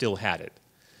 and he still had it.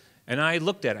 And I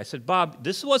looked at it, I said, Bob,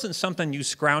 this wasn't something you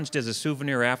scrounged as a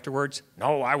souvenir afterwards?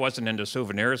 No, I wasn't into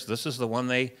souvenirs. This is the one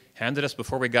they handed us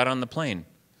before we got on the plane.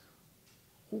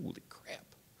 Holy crap.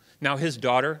 Now his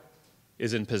daughter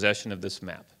is in possession of this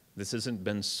map. This hasn't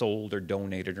been sold or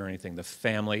donated or anything. The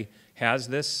family has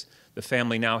this. The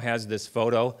family now has this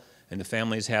photo, and the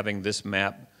family is having this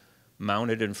map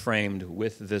mounted and framed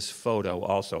with this photo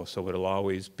also, so it'll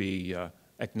always be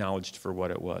acknowledged for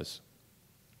what it was.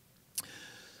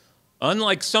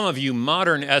 Unlike some of you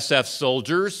modern SF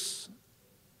soldiers,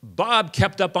 Bob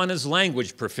kept up on his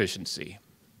language proficiency.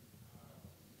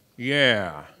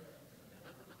 Yeah.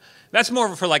 That's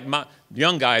more for like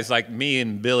young guys like me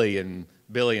and Billy and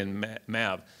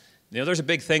Mav. You know, there's a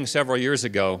big thing several years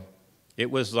ago. It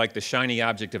was like the shiny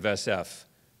object of SF.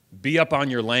 Be up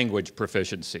on your language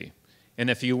proficiency. And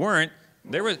if you weren't,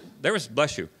 there was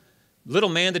bless you, little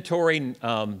mandatory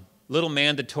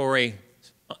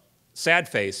sad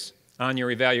face on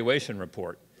your evaluation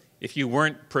report if you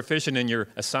weren't proficient in your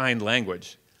assigned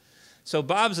language. So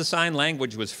Bob's assigned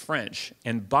language was French,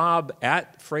 and Bob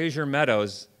at Fraser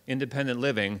Meadows Independent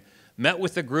Living met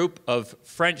with a group of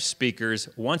French speakers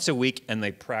once a week, and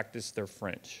they practiced their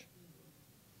French.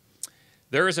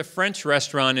 There is a French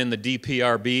restaurant in the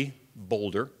DPRB,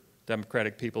 Boulder,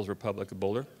 Democratic People's Republic of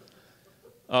Boulder,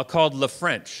 called Le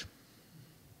French,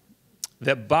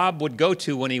 that Bob would go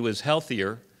to when he was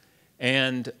healthier.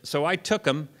 And so I took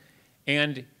him,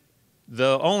 and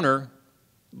the owner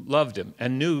loved him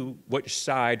and knew which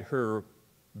side her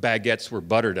baguettes were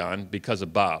buttered on because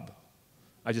of Bob.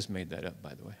 I just made that up,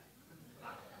 by the way.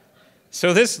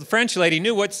 So this French lady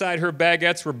knew what side her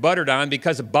baguettes were buttered on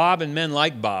because of Bob and men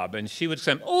like Bob. And she would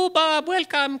say, "Oh, Bob,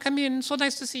 welcome, come in, so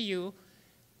nice to see you."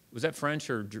 Was that French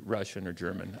or Russian or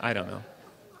German? I don't know.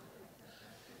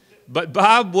 But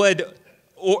Bob would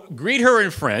greet her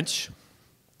in French,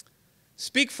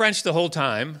 speak French the whole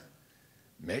time.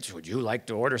 "Mitch, would you like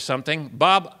to order something?"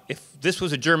 "Bob, if this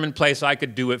was a German place, I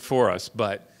could do it for us."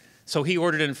 But so he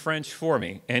ordered in French for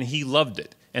me, and he loved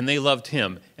it, and they loved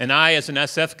him. And I, as an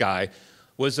SF guy,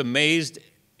 was amazed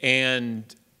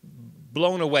and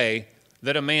blown away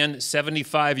that a man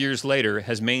 75 years later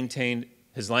has maintained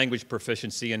his language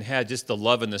proficiency and had just the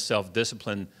love and the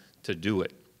self-discipline to do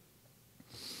it.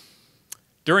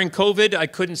 During COVID, I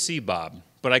couldn't see Bob,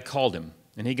 but I called him,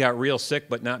 and he got real sick,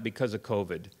 but not because of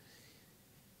COVID.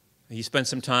 He spent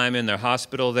some time in the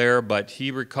hospital there, but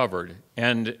he recovered.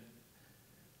 And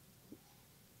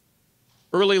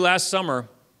early last summer,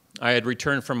 I had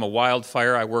returned from a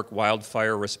wildfire. I work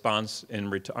wildfire response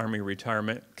in Army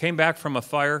retirement. Came back from a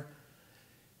fire,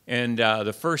 and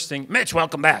the first thing, "Mitch,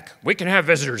 welcome back. We can have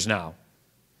visitors now."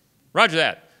 "Roger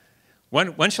that.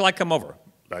 When shall I come over?"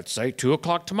 "Let's say 2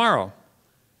 o'clock tomorrow.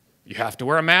 You have to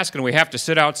wear a mask and we have to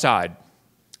sit outside."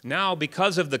 Now,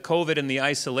 because of the COVID and the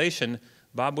isolation,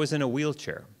 Bob was in a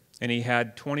wheelchair, and he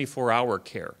had 24-hour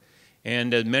care.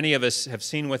 And many of us have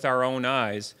seen with our own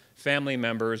eyes family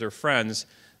members or friends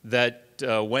that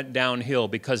went downhill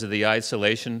because of the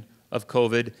isolation of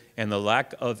COVID and the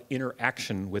lack of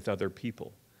interaction with other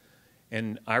people.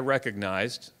 And I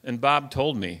recognized, and Bob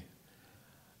told me,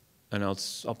 and I'll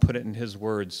put it in his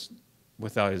words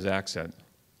without his accent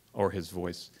or his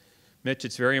voice, "Mitch,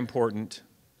 it's very important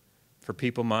for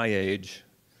people my age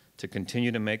to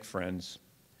continue to make friends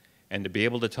and to be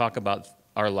able to talk about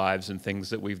our lives and things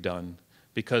that we've done,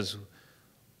 because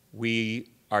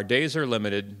our days are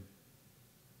limited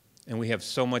and we have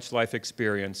so much life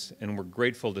experience, and we're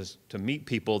grateful to meet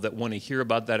people that want to hear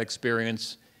about that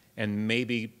experience and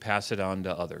maybe pass it on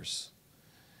to others.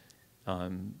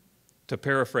 To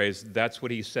paraphrase, that's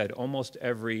what he said almost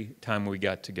every time we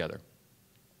got together.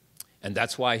 And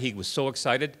that's why he was so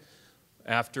excited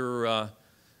after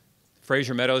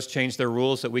Fraser Meadows changed their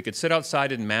rules that we could sit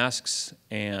outside in masks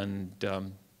and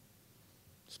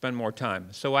spend more time.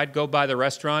 So I'd go by the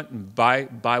restaurant and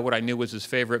buy what I knew was his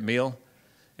favorite meal,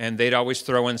 and they'd always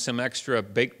throw in some extra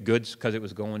baked goods because it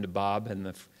was going to Bob.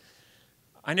 And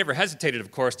I never hesitated,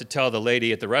 of course, to tell the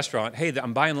lady at the restaurant, hey,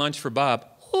 I'm buying lunch for Bob.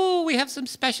 Oh, we have some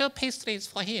special pastries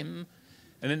for him.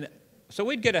 And then, so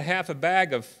we'd get a half a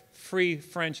bag of free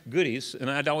French goodies, and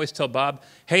I'd always tell Bob,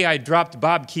 hey, I dropped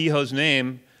Bob Kehoe's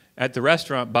name at the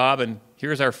restaurant, Bob, and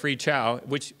here's our free chow,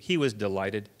 which he was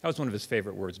delighted. That was one of his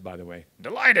favorite words, by the way.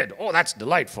 Delighted. Oh, that's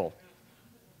delightful.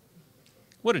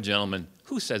 What a gentleman.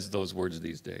 Who says those words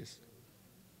these days?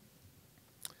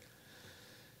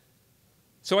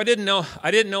 So I didn't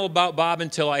know about Bob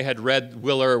until I had read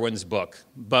Will Irwin's book.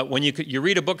 But when you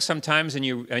read a book sometimes and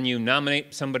you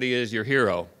nominate somebody as your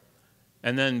hero,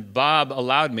 and then Bob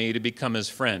allowed me to become his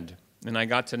friend, and I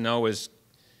got to know his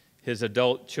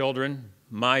adult children,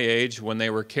 my age, when they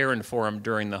were caring for him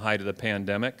during the height of the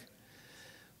pandemic.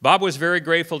 Bob was very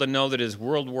grateful to know that his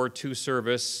World War II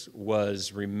service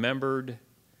was remembered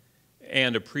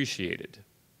and appreciated,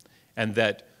 and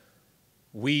that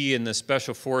we in the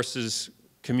Special Forces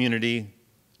community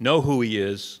know who he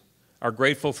is, are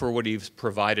grateful for what he's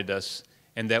provided us,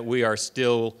 and that we are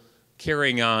still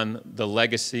carrying on the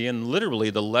legacy and literally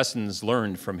the lessons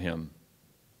learned from him.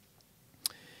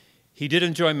 He did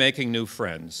enjoy making new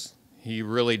friends. He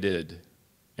really did.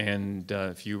 And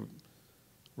if you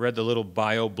read the little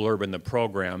bio blurb in the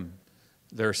program,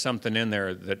 there's something in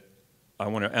there that I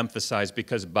want to emphasize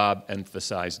because Bob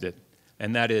emphasized it,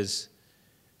 and that is,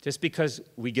 just because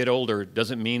we get older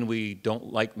doesn't mean we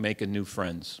don't like making new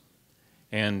friends.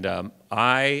 And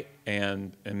I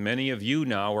and many of you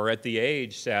now are at the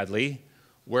age, sadly,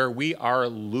 where we are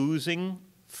losing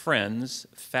friends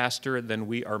faster than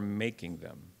we are making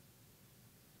them.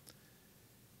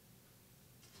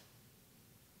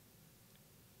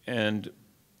 And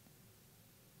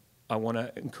I want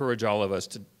to encourage all of us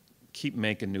to keep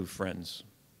making new friends.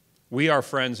 We are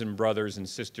friends and brothers and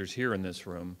sisters here in this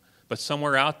room, but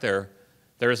somewhere out there,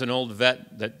 there's an old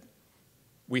vet that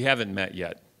we haven't met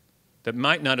yet, that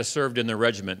might not have served in the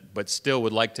regiment, but still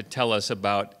would like to tell us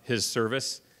about his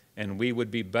service, and we would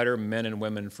be better men and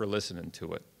women for listening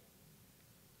to it.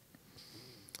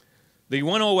 The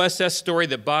WWII OSS story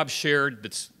that Bob shared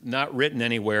that's not written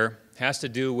anywhere has to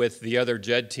do with the other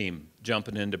Jed team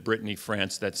jumping into Brittany,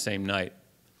 France that same night,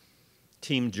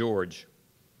 Team George.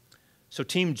 So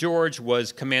Team George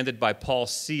was commanded by Paul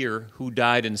Sear, who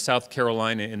died in South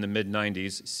Carolina in the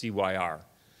mid-90s, CYR.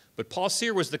 But Paul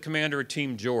Sear was the commander of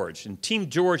Team George, and Team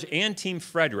George and Team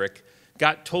Frederick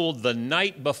got told the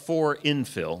night before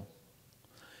infill,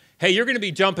 hey, you're going to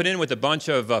be jumping in with a bunch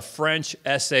of French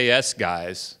SAS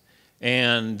guys,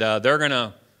 and they're going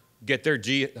to get their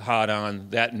jihad on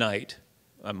that night,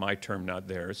 my term, not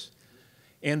theirs.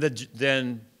 And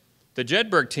then the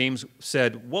Jedberg teams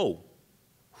said, whoa,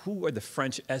 who are the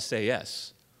French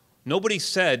SAS? Nobody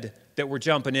said that we're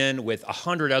jumping in with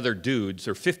 100 other dudes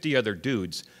or 50 other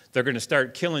dudes. They're going to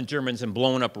start killing Germans and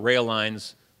blowing up rail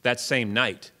lines that same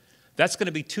night. That's going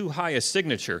to be too high a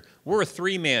signature. We're a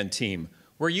three-man team.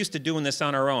 We're used to doing this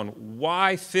on our own.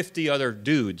 Why 50 other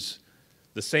dudes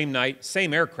the same night,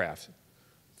 same aircraft?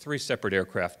 3 separate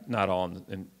aircraft, not all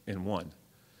in one.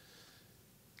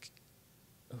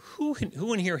 Who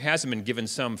in here hasn't been given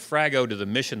some frago to the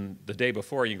mission the day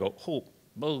before? You go, oh,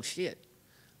 bullshit.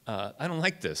 I don't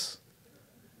like this.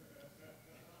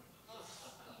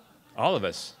 All of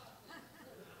us.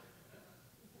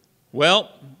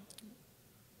 Well,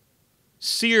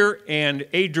 Sear and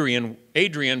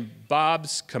Adrian,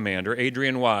 Bob's commander,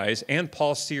 Adrian Wise, and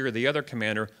Paul Sear, the other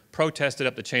commander, protested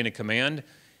up the chain of command,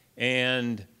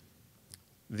 and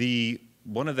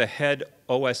one of the head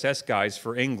OSS guys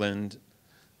for England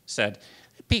said,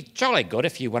 It'd be jolly good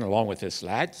if you went along with this,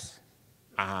 lads.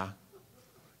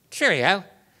 Cheerio.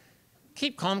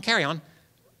 Keep calm, carry on.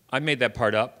 I made that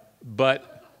part up,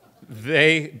 but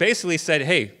they basically said,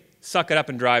 hey, suck it up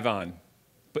and drive on,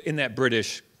 but in that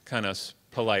British kind of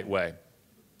polite way.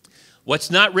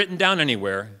 What's not written down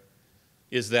anywhere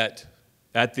is that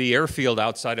at the airfield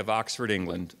outside of Oxford,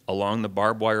 England, along the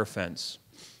barbed wire fence,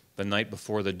 the night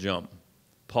before the jump,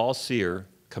 Paul Sear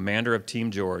commander of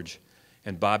Team George,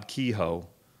 and Bob Kehoe,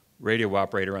 radio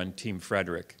operator on Team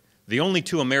Frederick. The only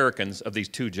two Americans of these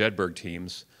two Jedberg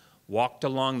teams walked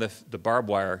along the barbed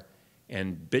wire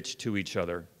and bitched to each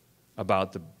other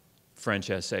about the French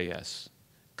SAS,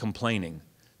 complaining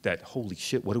that, holy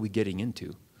shit, what are we getting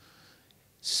into?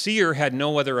 Sear had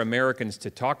no other Americans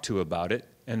to talk to about it,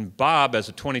 and Bob, as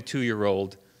a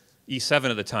 22-year-old, E7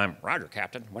 at the time, Roger,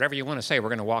 Captain, whatever you want to say, we're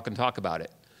going to walk and talk about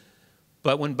it.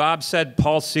 But when Bob said,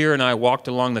 Paul Sear and I walked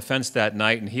along the fence that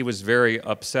night, and he was very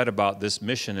upset about this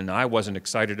mission, and I wasn't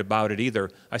excited about it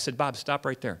either, I said, Bob, stop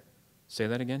right there. Say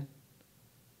that again?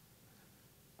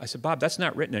 I said, Bob, that's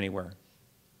not written anywhere.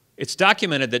 It's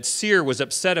documented that Sear was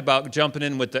upset about jumping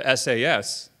in with the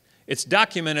SAS. It's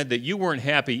documented that you weren't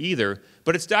happy either,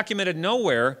 but it's documented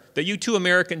nowhere that you two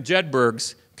American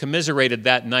Jedbergs commiserated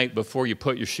that night before you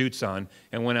put your chutes on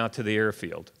and went out to the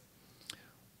airfield.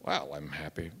 Well, I'm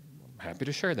happy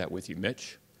to share that with you,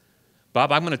 Mitch.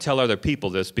 Bob, I'm going to tell other people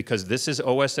this because this is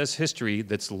OSS history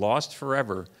that's lost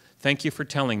forever. Thank you for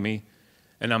telling me,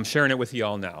 and I'm sharing it with you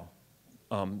all now.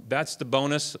 That's the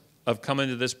bonus of coming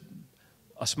to this.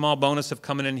 A small bonus of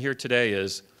coming in here today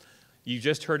is you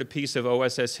just heard a piece of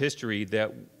OSS history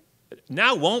that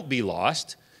now won't be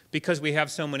lost because we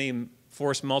have so many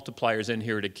force multipliers in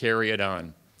here to carry it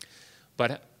on.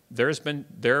 But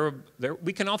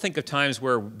we can all think of times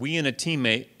where we and a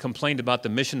teammate complained about the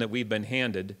mission that we've been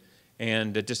handed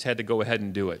and just had to go ahead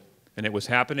and do it. And it was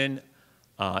happening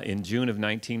in June of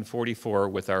 1944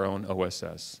 with our own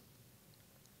OSS.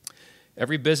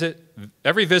 Every visit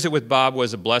with Bob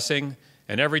was a blessing,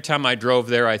 and every time I drove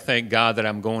there, I thank God that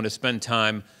I'm going to spend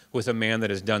time with a man that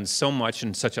has done so much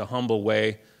in such a humble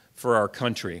way for our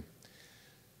country.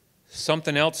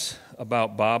 Something else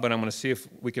about Bob, and I'm going to see if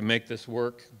we can make this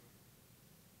work.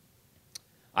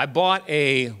 I bought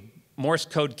a Morse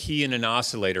code key and an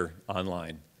oscillator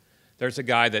online. There's a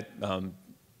guy that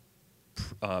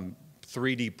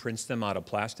 3D prints them out of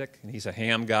plastic, and he's a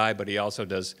ham guy, but he also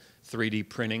does 3D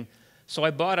printing. So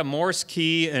I bought a Morse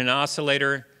key and an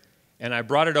oscillator, and I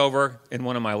brought it over in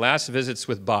one of my last visits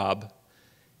with Bob,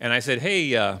 and I said,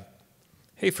 hey,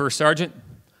 First Sergeant,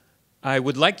 I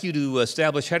would like you to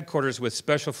establish headquarters with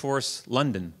Special Force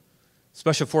London.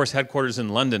 Special Force headquarters in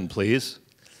London, please.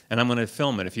 And I'm going to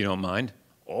film it if you don't mind.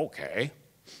 Okay.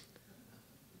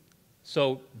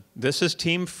 So this is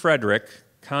Team Frederick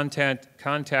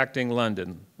contacting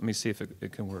London. Let me see if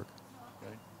it can work.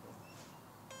 Okay.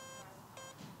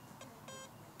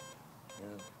 Yeah,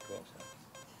 of course.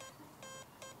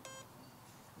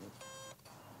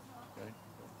 Okay.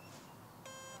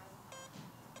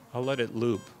 I'll let it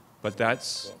loop, but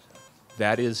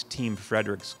that is Team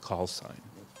Frederick's call sign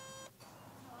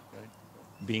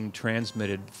being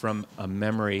transmitted from a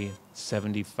memory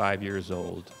 75 years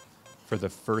old for the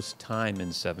first time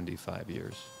in 75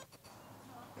 years.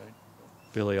 Okay.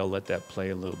 Billy, I'll let that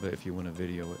play a little bit if you want to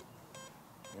video it.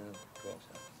 Yeah, of course.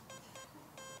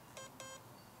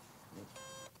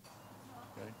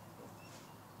 Okay.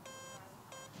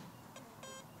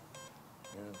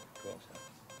 Yeah, of course.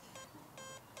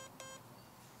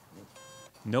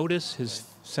 Notice his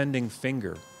sending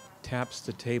finger taps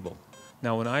the table.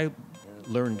 Now, when I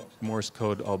learned Morse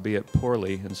code, albeit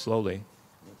poorly and slowly,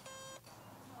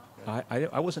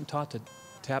 I wasn't taught to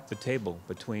tap the table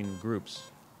between groups.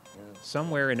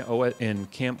 Somewhere in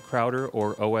Camp Crowder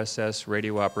or OSS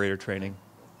radio operator training.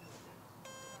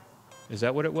 Is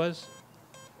that what it was?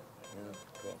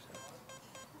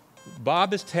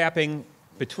 Bob is tapping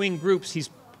between groups.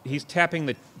 He's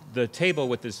tapping the table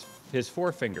with his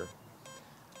forefinger.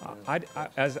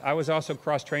 As I was also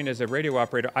cross-trained as a radio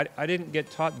operator, I didn't get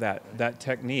taught that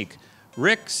technique.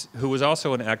 Rick's, who was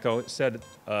also an echo, said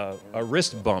a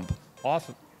wrist bump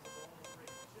off.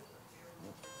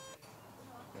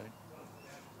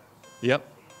 Yep.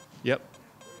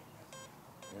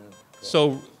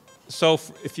 So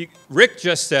Rick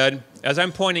just said, as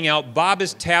I'm pointing out, Bob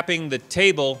is tapping the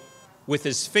table with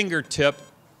his fingertip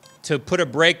to put a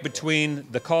break between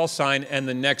the call sign and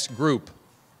the next group.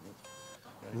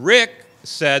 Rick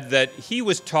said that he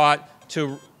was taught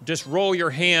to just roll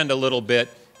your hand a little bit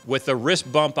with a wrist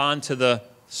bump onto the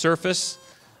surface.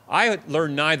 I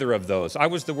learned neither of those. I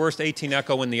was the worst 18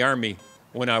 echo in the Army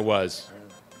when I was.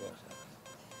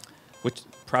 Which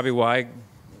probably why,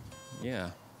 yeah.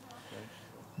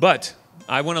 But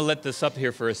I want to let this up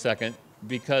here for a second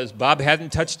because Bob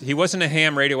hadn't touched, he wasn't a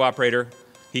ham radio operator.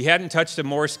 He hadn't touched a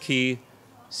Morse key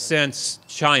since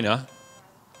China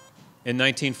in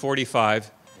 1945.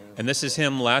 And this is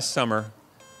him last summer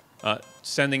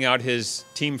sending out his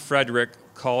Team Frederick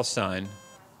call sign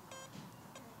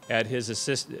at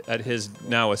his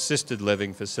now assisted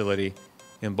living facility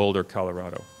in Boulder,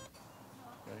 Colorado.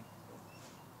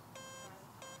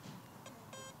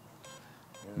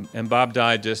 And Bob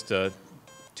died just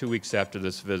 2 weeks after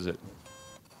this visit.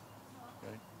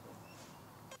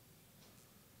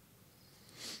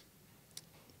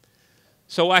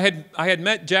 So I had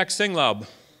met Jack Singlaub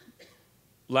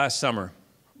last summer,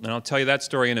 and I'll tell you that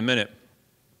story in a minute.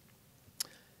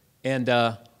 And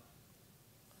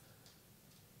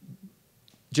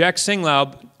Jack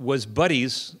Singlaub was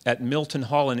buddies at Milton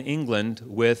Hall in England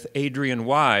with Adrian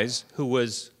Wise, who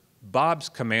was Bob's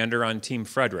commander on Team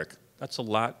Frederick. That's a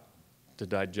lot to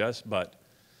digest, but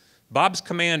Bob's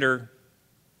commander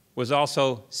was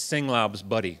also Singlaub's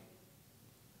buddy.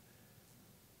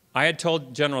 I had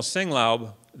told General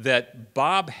Singlaub that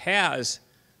Bob has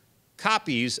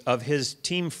copies of his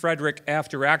Team Frederick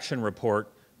after-action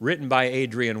report written by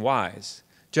Adrian Wise.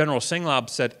 General Singlaub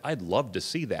said, "I'd love to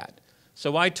see that."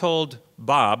 So I told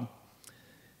Bob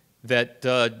that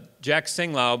Jack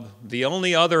Singlaub, the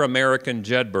only other American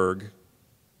Jedberg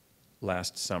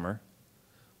last summer,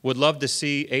 would love to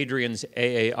see Adrian's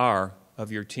AAR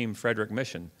of your Team Frederick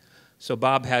mission. So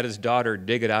Bob had his daughter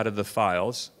dig it out of the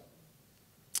files.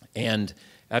 And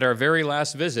at our very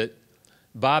last visit,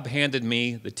 Bob handed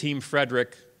me the Team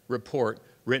Frederick report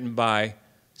written by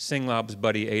Singlaub's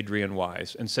buddy Adrian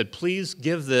Wise and said, "Please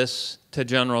give this to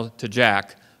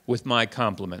Jack with my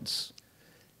compliments."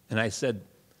 And I said,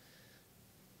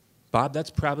 "Bob,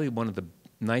 that's probably one of the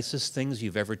nicest things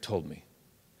you've ever told me,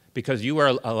 because you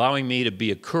are allowing me to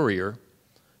be a courier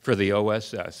for the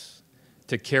OSS,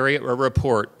 to carry a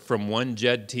report from one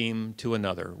JED team to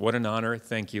another. What an honor.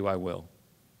 Thank you, I will."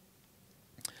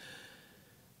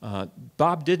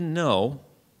 Bob didn't know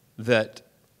that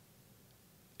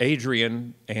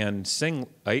Adrian Wise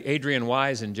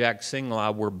and Jack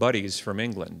Singlaub were buddies from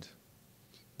England,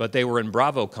 but they were in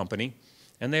Bravo Company,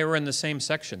 and they were in the same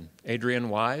section, Adrian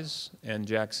Wise and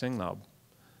Jack Singlaub.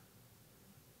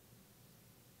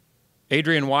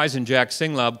 Adrian Wise and Jack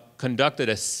Singlaub conducted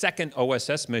a second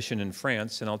OSS mission in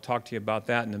France, and I'll talk to you about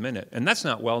that in a minute. And that's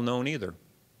not well known either.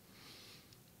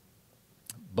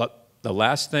 But the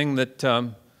last thing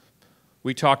that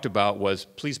we talked about was,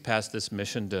 "Please pass this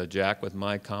mission to Jack with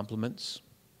my compliments."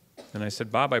 And I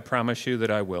said, "Bob, I promise you that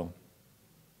I will."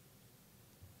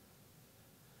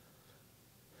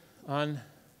 On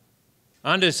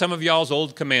to some of y'all's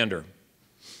old commander.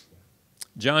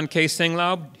 John K.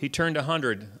 Singlaub, he turned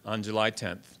 100 on July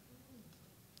 10th.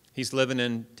 He's living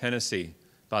in Tennessee,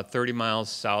 about 30 miles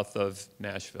south of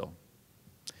Nashville.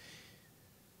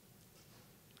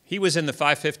 He was in the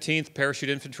 515th Parachute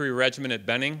Infantry Regiment at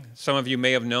Benning. Some of you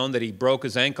may have known that he broke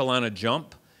his ankle on a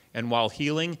jump, and while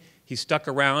healing, he stuck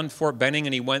around Fort Benning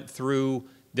and he went through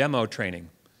demo training.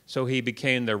 So he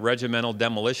became the regimental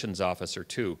demolitions officer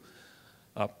too.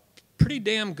 A pretty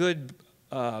damn good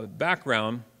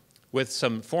background with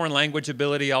some foreign language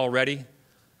ability already.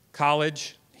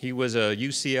 College, he was a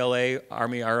UCLA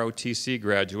Army ROTC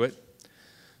graduate.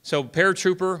 So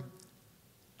paratrooper,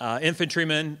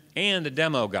 infantryman, and a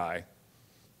demo guy.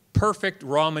 Perfect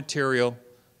raw material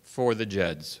for the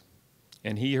Jeds.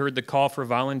 And he heard the call for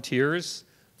volunteers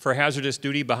for hazardous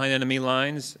duty behind enemy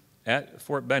lines at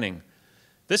Fort Benning.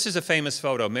 This is a famous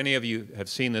photo. Many of you have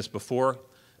seen this before.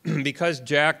 Because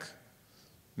Jack,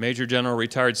 Major General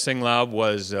retired Singlaub,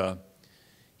 was, to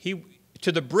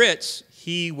the Brits,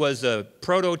 he was a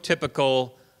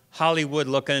prototypical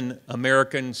Hollywood-looking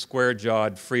American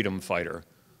square-jawed freedom fighter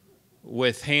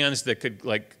with hands that could,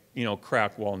 like, you know,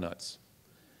 crack walnuts.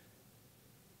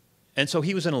 And so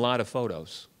he was in a lot of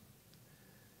photos.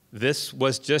 This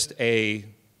was just a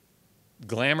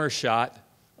glamour shot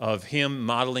of him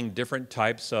modeling different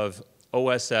types of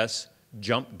OSS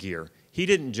jump gear. He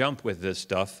didn't jump with this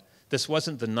stuff. This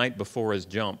wasn't the night before his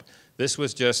jump. This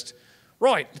was just,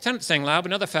 "Right, Lieutenant Singlaub,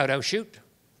 another photo shoot.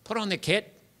 Put on the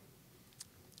kit."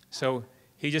 So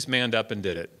he just manned up and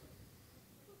did it.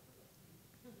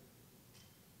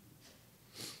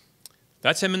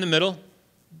 That's him in the middle,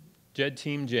 Jed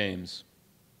Team James.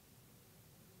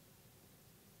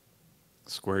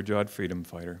 Square-jawed freedom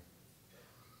fighter.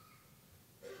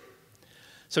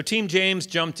 So Team James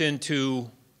jumped into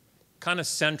kind of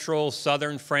central,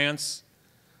 southern France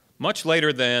much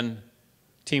later than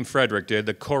Team Frederick did,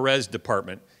 the Corrèze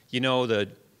Department. You know,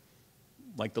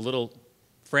 like the little,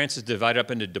 France is divided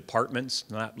up into departments,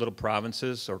 not little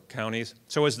provinces or counties.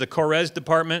 So it's the Corrèze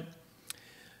Department.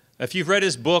 If you've read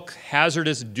his book,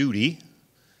 Hazardous Duty,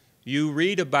 you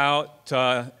read about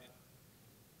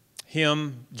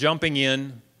him jumping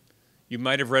in. You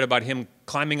might have read about him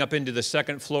climbing up into the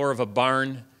second floor of a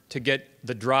barn to get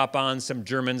the drop on some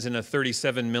Germans in a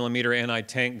 37 millimeter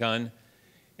anti-tank gun.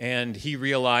 And he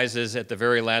realizes at the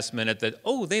very last minute that,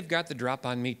 oh, they've got the drop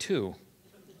on me too.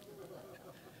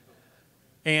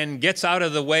 And gets out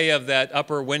of the way of that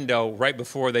upper window right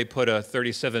before they put a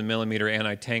 37 millimeter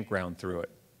anti-tank round through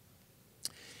it.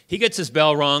 He gets his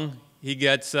bell rung, he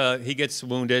gets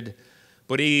wounded,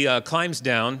 but he climbs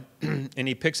down and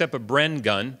he picks up a Bren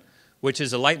gun, which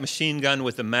is a light machine gun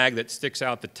with a mag that sticks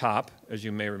out the top, as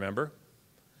you may remember.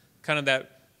 Kind of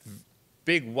that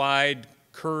big, wide,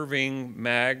 curving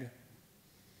mag.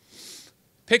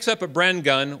 Picks up a Bren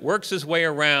gun, works his way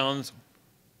around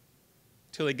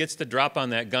till he gets the drop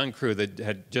on that gun crew that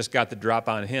had just got the drop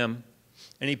on him,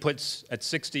 and he puts, at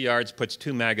 60 yards, puts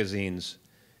 2 magazines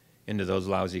into those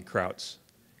lousy krauts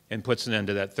and puts an end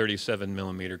to that 37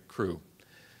 millimeter crew.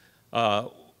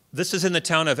 This is in the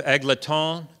town of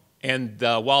Égletons, and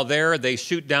while there, they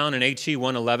shoot down an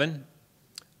HE-111,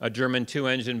 a German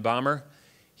 2-engine bomber.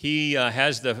 He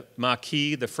has the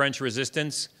Maquis, the French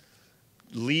resistance,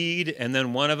 lead, and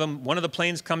then one of the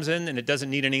planes comes in and it doesn't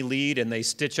need any lead, and they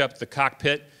stitch up the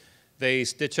cockpit, they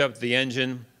stitch up the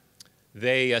engine,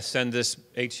 they send this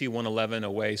HE-111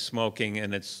 away smoking,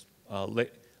 and it's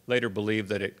later believed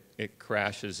that it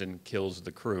crashes and kills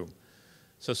the crew.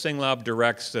 So Singlaub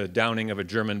directs the downing of a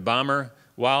German bomber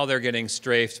while they're getting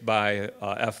strafed by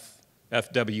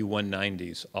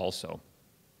FW-190s also.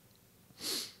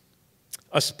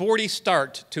 A sporty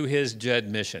start to his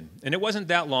JED mission. And it wasn't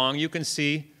that long. You can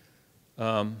see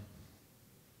that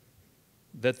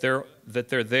they're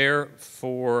there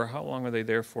for, how long are they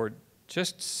there for?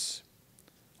 Just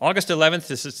August 11th,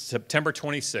 this is September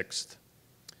 26th.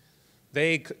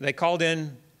 They called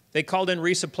in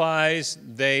resupplies,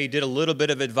 they did a little bit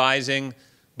of advising,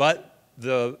 but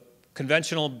the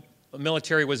conventional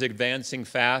military was advancing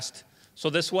fast. So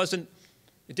it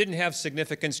didn't have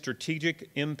significant strategic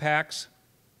impacts.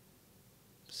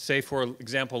 Say, for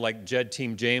example, like JED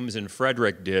Team James and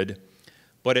Frederick did,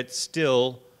 but it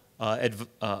still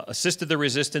assisted the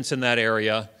resistance in that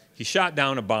area. He shot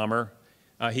down a bomber.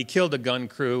 He killed a gun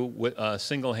crew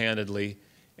single-handedly,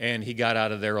 and he got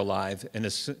out of there alive. And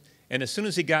as soon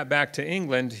as he got back to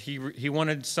England, he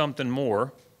wanted something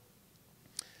more.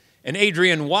 And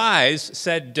Adrian Wise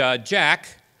said,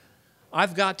 Jack,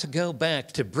 I've got to go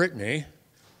back to Brittany.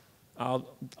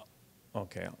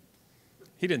 Okay,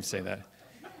 he didn't say that.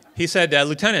 He said,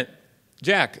 Lieutenant,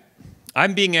 Jack,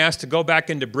 I'm being asked to go back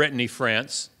into Brittany,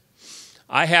 France.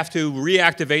 I have to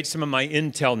reactivate some of my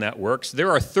intel networks. There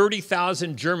are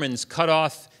 30,000 Germans cut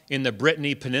off in the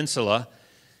Brittany Peninsula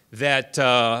that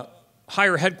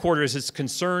higher headquarters is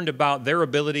concerned about their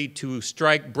ability to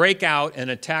break out and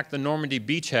attack the Normandy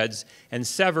beachheads and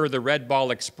sever the Red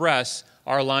Ball Express,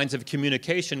 our lines of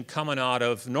communication coming out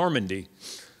of Normandy.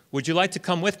 Would you like to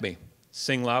come with me?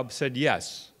 Singlaub said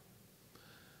yes.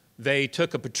 They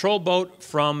took a patrol boat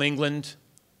from England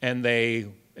and they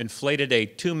inflated a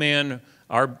 2-man,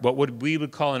 what we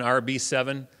would call an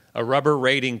RB-7, a rubber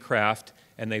raiding craft,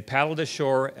 and they paddled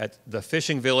ashore at the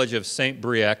fishing village of St.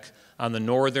 Brieuc on the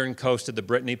northern coast of the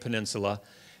Brittany Peninsula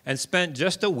and spent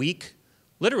just a week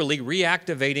literally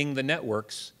reactivating the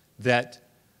networks that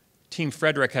Team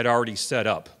Frederick had already set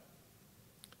up.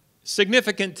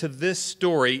 Significant to this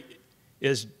story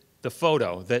is the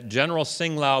photo that General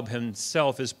Singlaub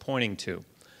himself is pointing to.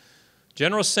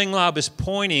 General Singlaub is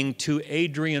pointing to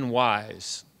Adrian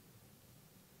Wise.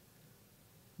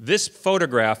 This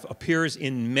photograph appears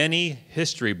in many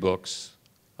history books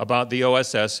about the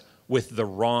OSS with the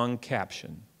wrong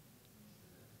caption.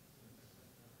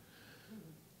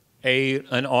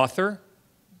 An author,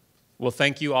 well,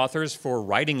 thank you authors for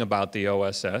writing about the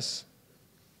OSS,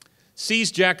 sees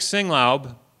Jack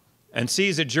Singlaub and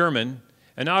sees a German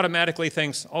and automatically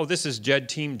thinks, oh, this is JED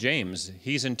Team James.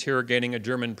 He's interrogating a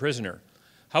German prisoner.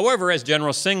 However, as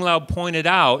General Singlaub pointed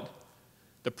out,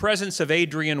 the presence of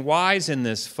Adrian Wise in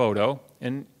this photo,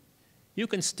 and you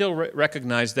can still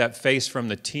recognize that face from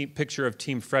the picture of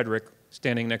Team Frederick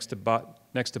standing next to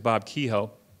Bob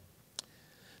Kehoe.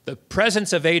 The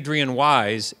presence of Adrian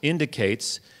Wise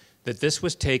indicates that this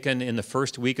was taken in the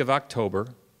first week of October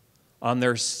on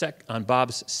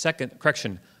Singlaub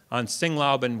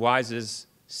and Wise's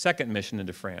second mission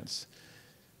into France.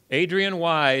 Adrian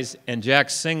Wise and Jack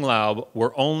Singlaub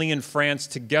were only in France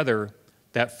together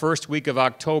that first week of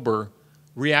October,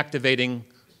 reactivating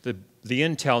the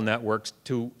intel networks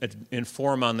to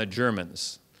inform on the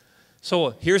Germans.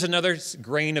 So here's another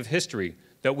grain of history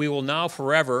that we will now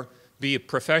forever be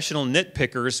professional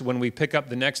nitpickers when we pick up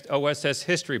the next OSS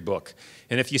history book.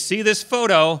 And if you see this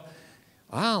photo,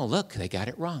 oh, look, they got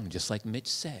it wrong, just like Mitch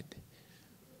said.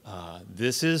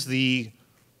 This is the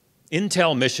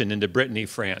intel mission into Brittany,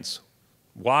 France.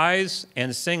 Wise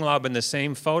and Singlaub in the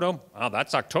same photo? Oh,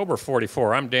 that's October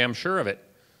 44. I'm damn sure of it.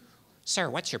 Sir,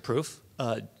 what's your proof?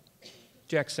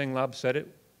 Jack Singlaub said it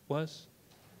was.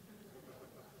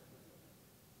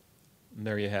 And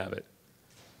there you have it.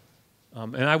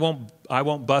 And I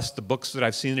won't bust the books that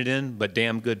I've seen it in, but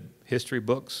damn good history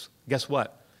books. Guess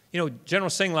what? You know, General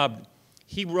Singlaub,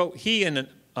 he and a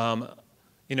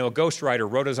ghostwriter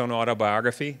wrote his own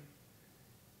autobiography.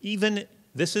 Even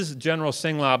this is General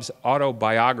Singlaub's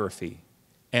autobiography,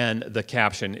 and the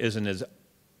caption isn't as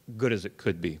good as it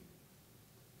could be.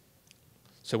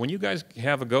 So when you guys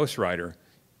have a ghostwriter,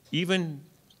 even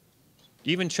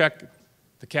check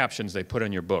the captions they put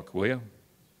in your book, will you?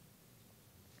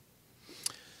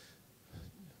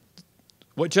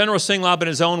 What General Singlaub, in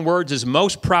his own words, is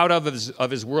most proud of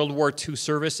his World War II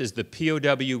service is the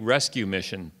POW rescue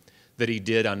mission that he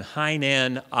did on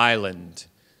Hainan Island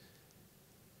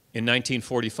in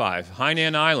 1945.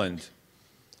 Hainan Island,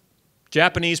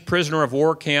 Japanese prisoner of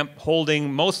war camp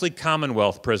holding mostly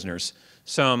Commonwealth prisoners,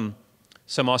 some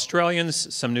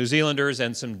Australians, some New Zealanders,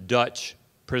 and some Dutch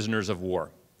prisoners of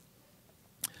war.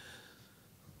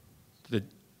 The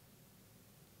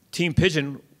Team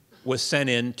Pigeon was sent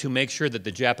in to make sure that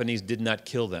the Japanese did not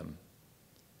kill them.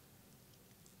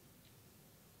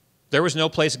 There was no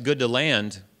place good to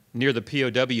land near the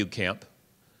POW camp.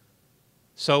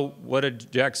 So what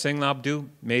did Jack Singlaub do?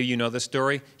 Maybe you know the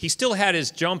story. He still had his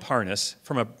jump harness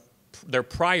from their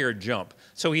prior jump.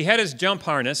 So he had his jump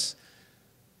harness,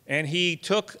 and he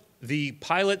took the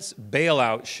pilot's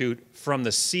bailout chute from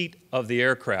the seat of the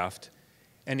aircraft,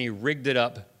 and he rigged it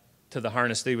up to the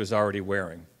harness that he was already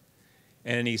wearing.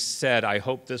 And he said, "I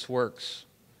hope this works."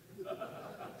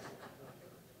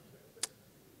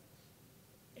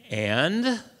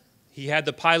 And he had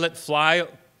the pilot fly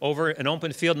over an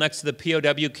open field next to the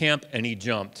POW camp, and he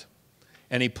jumped.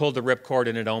 And he pulled the ripcord,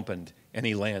 and it opened, and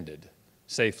he landed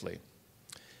safely.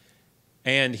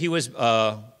 And he was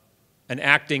an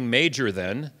acting major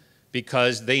then,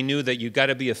 because they knew that you got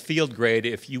to be a field grade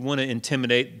if you want to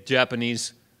intimidate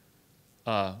Japanese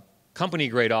company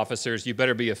grade officers. You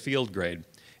better be a field grade.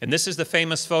 And this is the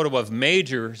famous photo of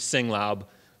Major Singlaub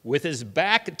with his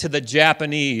back to the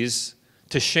Japanese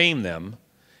to shame them,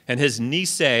 and his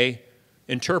Nisei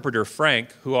interpreter,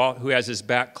 Frank, who has his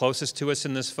back closest to us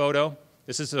in this photo.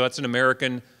 That's an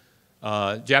American,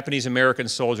 Japanese-American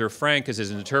soldier. Frank is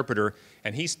his interpreter,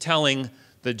 and he's telling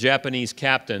the Japanese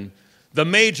captain, "The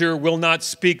major will not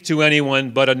speak to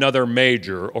anyone but another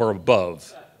major or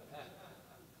above."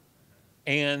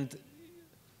 And,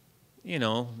 you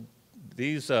know,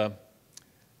 these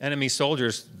enemy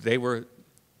soldiers, they were,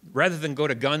 rather than go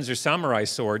to guns or samurai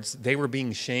swords, they were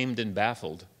being shamed and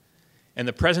baffled. And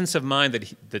the presence of mind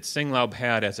that Singlaub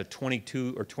had as a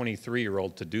 22 or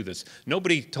 23-year-old to do this,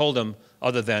 nobody told him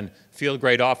other than, "Field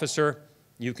grade officer,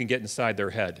 you can get inside their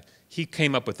head." He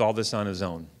came up with all this on his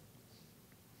own.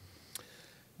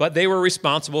 But they were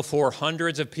responsible for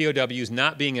hundreds of POWs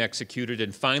not being executed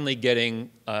and finally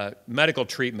getting medical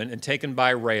treatment and taken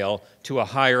by rail to a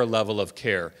higher level of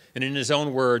care. And in his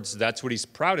own words, that's what he's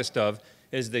proudest of,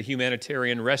 is the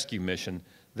humanitarian rescue mission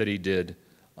that he did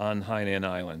on Hainan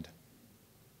Island.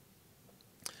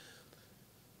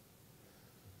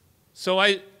 So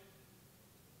I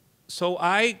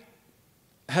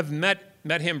have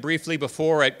met him briefly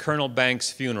before at Colonel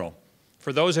Banks' funeral.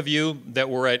 For those of you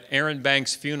that were at Aaron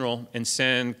Banks' funeral in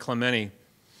San Clemente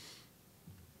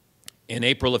in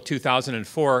April of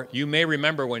 2004, you may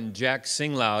remember when Jack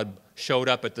Singlaub showed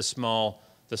up at the small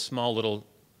little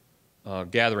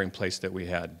gathering place that we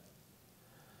had.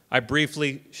 I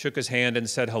briefly shook his hand and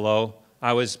said hello.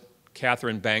 I was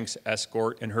Catherine Banks'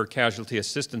 escort and her casualty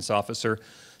assistance officer,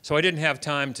 so I didn't have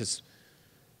time to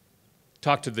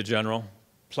talk to the general.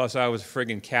 Plus, I was a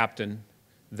friggin' captain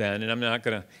then, and I'm not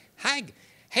going to, Hi,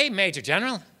 hey, Major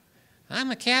General. I'm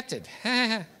a captain.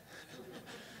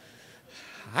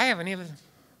 I've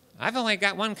only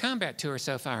got one combat tour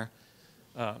so far.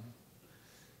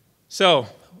 So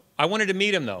I wanted to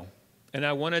meet him, though, and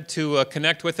I wanted to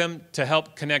connect with him to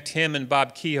help connect him and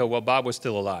Bob Kehoe while Bob was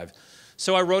still alive.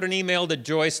 So I wrote an email to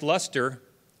Joyce Luster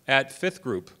at Fifth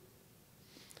Group.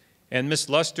 And Miss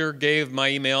Luster gave my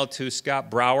email to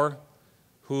Scott Brower,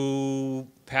 who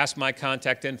passed my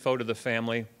contact info to the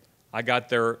family. I got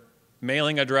their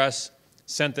mailing address,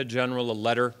 sent the general a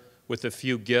letter with a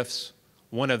few gifts.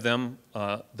 One of them,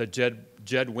 the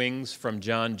Jed wings from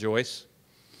John Joyce.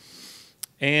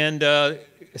 And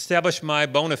established my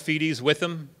bona fides with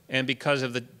them. And because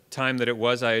of the time that it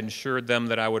was, I ensured them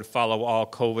that I would follow all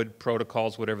COVID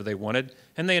protocols, whatever they wanted.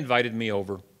 And they invited me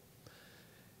over.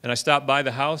 And I stopped by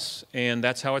the house, and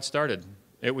that's how it started.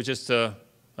 It was just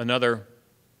another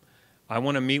I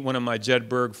want to meet one of my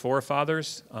Jedberg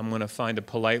forefathers. I'm going to find a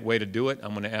polite way to do it.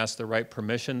 I'm going to ask the right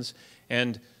permissions.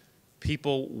 And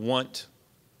people want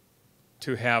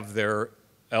to have their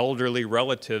elderly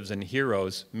relatives and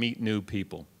heroes meet new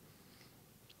people.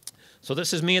 So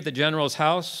this is me at the general's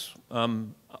house.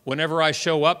 Whenever I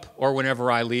show up or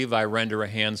whenever I leave, I render a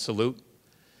hand salute.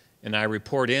 And I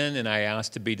report in and I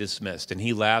ask to be dismissed. And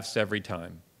he laughs every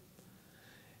time.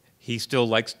 He still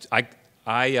likes,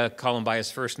 I call him by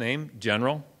his first name,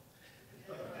 General.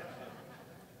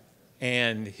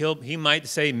 And he might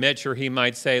say Mitch or he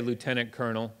might say Lieutenant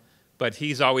Colonel, but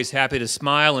he's always happy to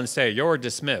smile and say, "You're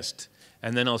dismissed."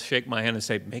 And then I'll shake my hand and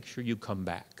say, "Make sure you come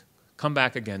back. Come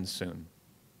back again soon."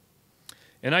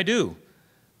 And I do.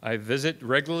 I visit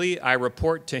regularly. I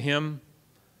report to him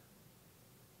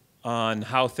on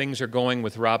how things are going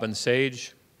with Robin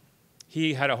Sage.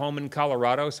 He had a home in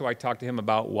Colorado, so I talked to him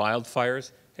about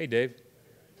wildfires. Hey, Dave.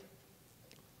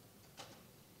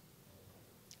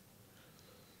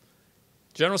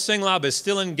 General Singlaub is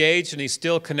still engaged, and he's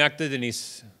still connected, and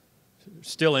he's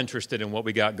still interested in what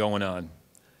we got going on.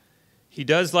 He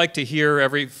does like to hear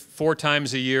every 4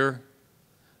 times a year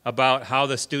about how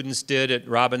the students did at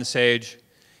Robin Sage.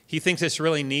 He thinks it's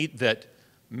really neat that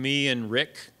me and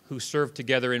Rick, who served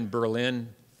together in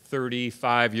Berlin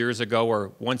 35 years ago,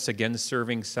 are once again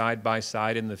serving side by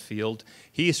side in the field.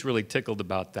 He's really tickled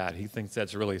about that. He thinks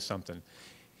that's really something.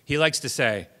 He likes to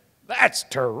say, "That's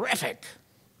terrific."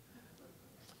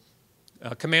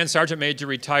 Command Sergeant Major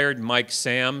retired Mike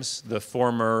Sams, the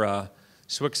former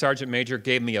SWIC Sergeant Major,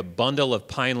 gave me a bundle of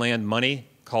Pineland money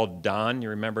called Don. You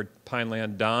remember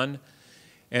Pineland Don?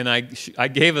 And I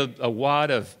gave a wad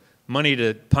of money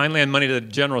to Pineland money to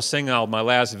General Singlaub my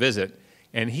last visit,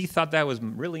 and he thought that was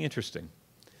really interesting.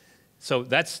 So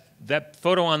that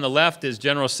photo on the left is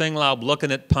General Singlaub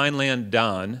looking at Pineland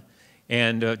Don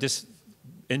and just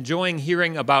enjoying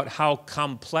hearing about how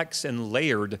complex and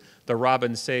layered the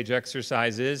Robin Sage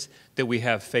exercise is, that we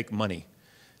have fake money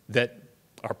that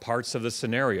are parts of the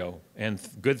scenario. And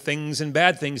good things and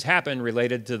bad things happen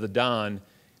related to the Don,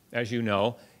 as you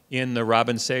know, in the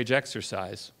Robin Sage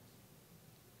exercise.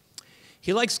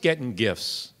 He likes getting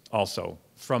gifts also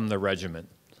from the regiment.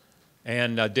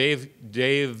 And Dave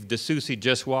DeSoucy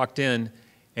just walked in,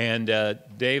 and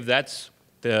Dave, that's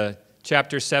the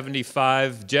Chapter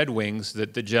 75 Jed wings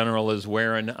that the general is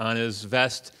wearing on his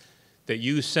vest that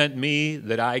you sent me,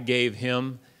 that I gave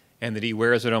him, and that he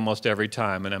wears it almost every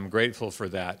time, and I'm grateful for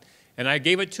that. And I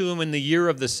gave it to him in the year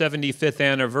of the 75th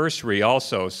anniversary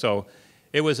also, so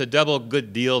it was a double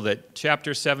good deal that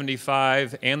Chapter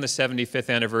 75 and the 75th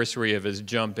anniversary of his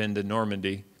jump into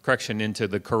Normandy, into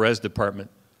the Corrèze Department.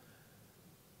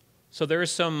 So there's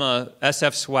some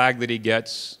SF swag that he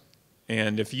gets,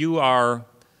 and if you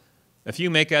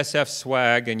make SF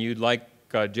swag and you'd like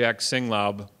Jack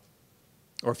Singlaub,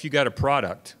 or if you got a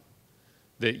product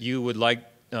that you would like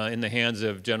in the hands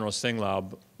of General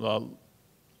Singlaub,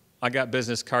 I got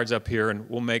business cards up here, and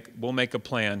we'll make a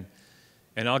plan,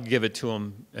 and I'll give it to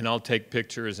him, and I'll take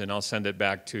pictures, and I'll send it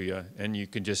back to you, and you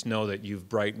can just know that you've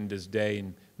brightened his day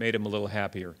and made him a little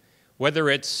happier. Whether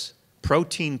it's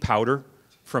protein powder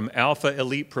from Alpha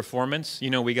Elite Performance,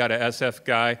 you know we got a SF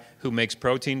guy who makes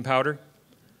protein powder,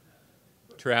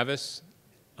 Travis.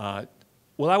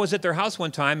 Well, I was at their house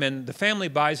one time, and the family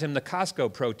buys him the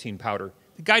Costco protein powder.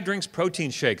 The guy drinks protein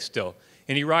shakes still,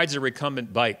 and he rides a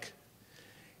recumbent bike.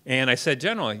 And I said,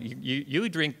 "General,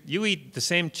 you eat the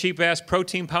same cheap-ass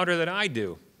protein powder that I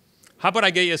do. How about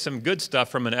I get you some good stuff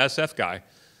from an SF guy?"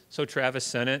 So Travis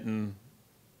sent it, and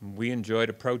we enjoyed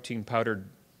a protein powdered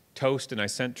toast, and I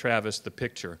sent Travis the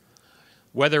picture.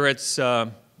 Whether it's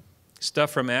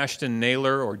stuff from Ashton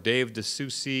Naylor or Dave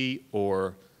DeSoucy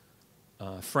or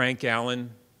Frank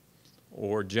Allen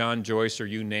or John Joyce, or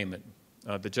you name it.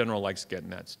 The general likes getting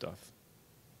that stuff.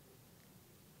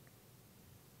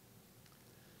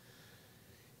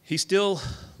 He still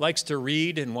likes to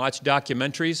read and watch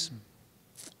documentaries.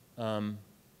 I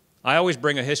always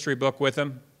bring a history book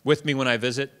with me when I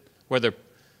visit, whether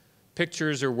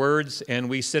pictures or words, and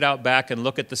we sit out back and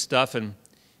look at the stuff, and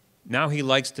now he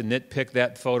likes to nitpick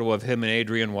that photo of him and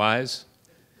Adrian Wise,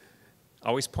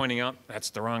 always pointing out,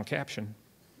 that's the wrong caption.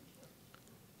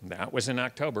 That was in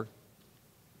October.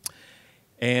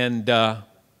 And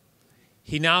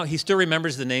he still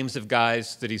remembers the names of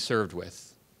guys that he served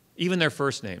with, even their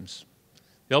first names.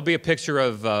 There'll be a picture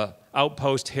of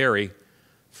Outpost Harry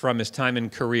from his time in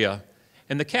Korea,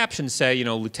 and the captions say, you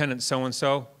know, Lieutenant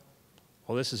so-and-so,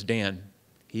 well, this is Dan.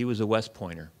 He was a West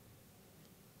Pointer.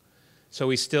 So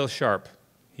he's still sharp.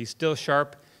 He's still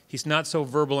sharp. He's not so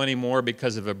verbal anymore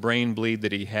because of a brain bleed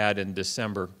that he had in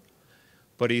December.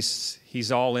 but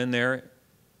he's all in there.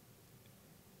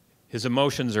 His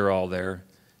emotions are all there.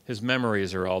 His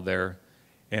memories are all there.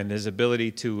 And his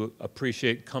ability to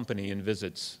appreciate company and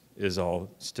visits is all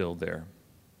still there.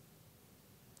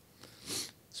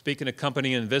 Speaking of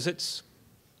company and visits,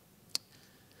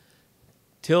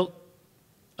 Tilt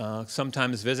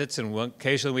sometimes visits, and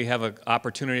occasionally we have an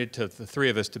opportunity to the three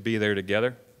of us to be there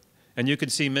together. And you can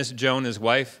see Miss Joan, his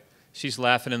wife, she's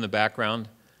laughing in the background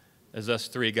as us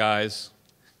three guys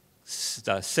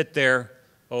sit there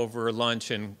over lunch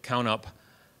and count up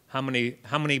how many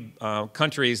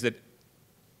countries that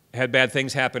had bad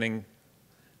things happening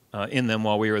in them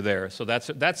while we were there. So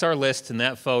that's our list in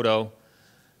that photo.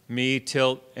 Me,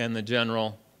 Tilt, and the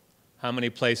General. How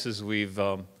many places we've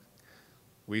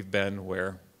been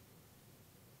where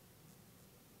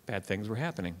bad things were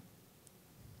happening.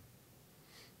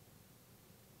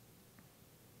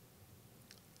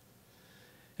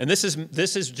 And this is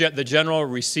the General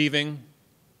receiving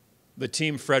the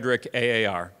Team Frederick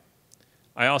AAR.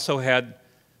 I also had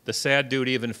the sad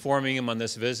duty of informing him on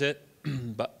this visit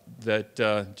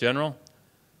that, General,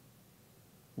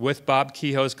 with Bob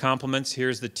Kehoe's compliments,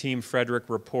 here's the Team Frederick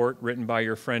report written by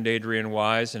your friend Adrian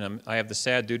Wise, and I have the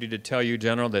sad duty to tell you,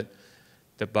 General, that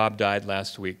Bob died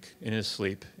last week in his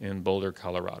sleep in Boulder,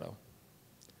 Colorado.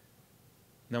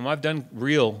 Now, I've done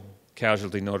real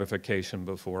casualty notification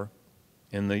before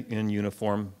in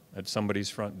uniform at somebody's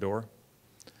front door.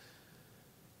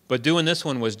 But doing this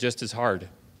one was just as hard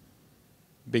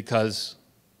because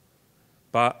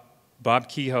Bob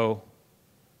Kehoe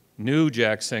knew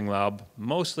Jack Singlaub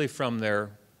mostly from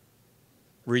their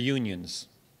reunions.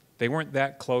 They weren't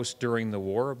that close during the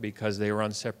war because they were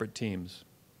on separate teams.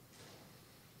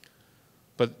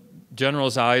 But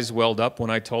General's eyes welled up when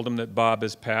I told him that Bob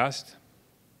has passed.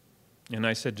 And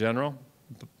I said, General,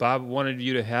 Bob wanted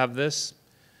you to have this.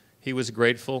 He was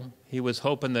grateful. He was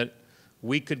hoping that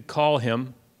we could call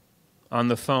him on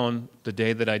the phone the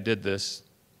day that I did this.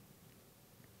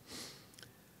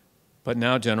 But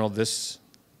now, General, this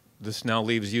now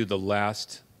leaves you the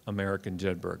last American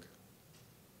Jedberg.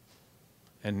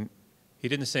 And he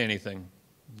didn't say anything.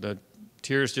 The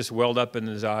tears just welled up in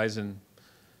his eyes, and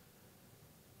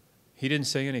he didn't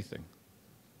say anything.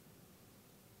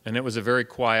 And it was a very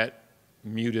quiet,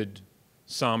 muted,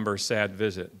 somber, sad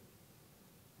visit.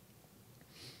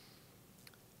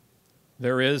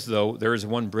 There is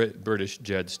one British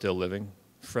Jed still living,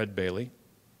 Fred Bailey.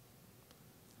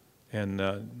 And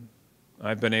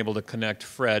I've been able to connect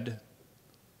Fred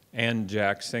and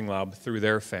Jack Singlaub through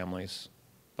their families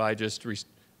by just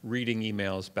reading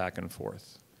emails back and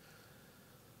forth.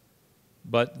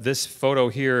 But this photo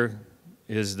here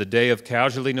is the day of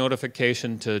casualty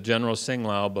notification to General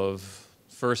Singlaub of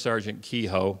First Sergeant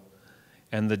Kehoe,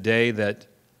 and the day that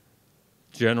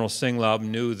General Singlaub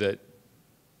knew that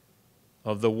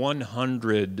of the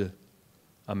 100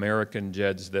 American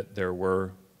Jeds that there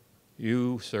were,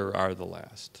 you, sir, are the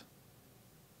last.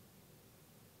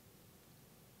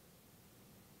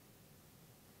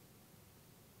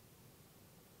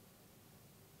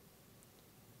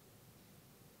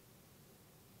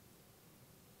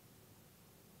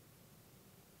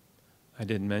 I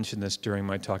didn't mention this during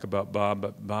my talk about Bob,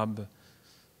 but Bob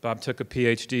took a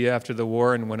PhD after the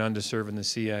war and went on to serve in the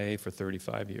CIA for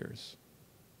 35 years.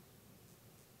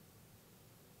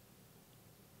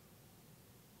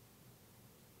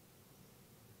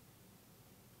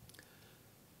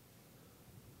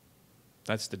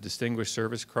 That's the Distinguished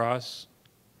Service Cross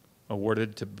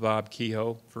awarded to Bob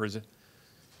Kehoe for his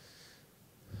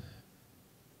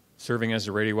serving as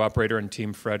a radio operator in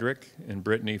Team Frederick in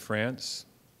Brittany, France.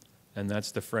 And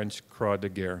that's the French Croix de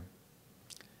Guerre.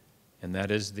 And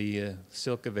that is the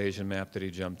silk evasion map that he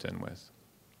jumped in with.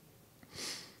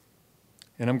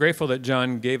 And I'm grateful that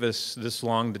John gave us this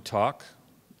long to talk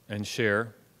and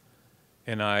share.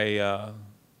 And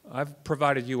I've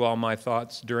provided you all my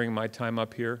thoughts during my time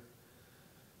up here.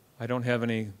 I don't have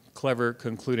any clever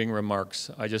concluding remarks.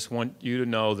 I just want you to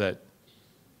know that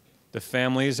the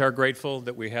families are grateful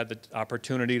that we had the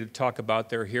opportunity to talk about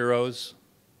their heroes,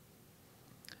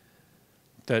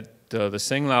 that the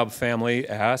Singlaub family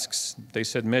asks, they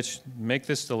said, Mitch, make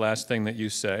this the last thing that you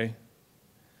say,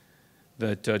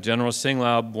 that General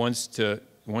Singlaub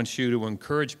wants you to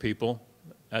encourage people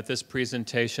at this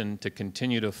presentation to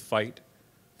continue to fight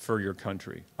for your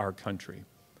country, our country.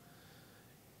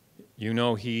 You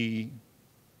know, he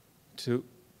took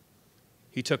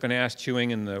an ass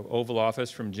chewing in the Oval Office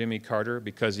from Jimmy Carter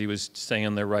because he was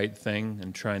saying the right thing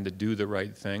and trying to do the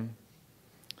right thing.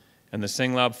 And the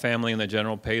Singlaub family and the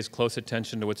General pays close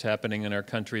attention to what's happening in our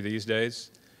country these days,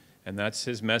 and that's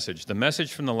his message. The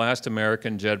message from the last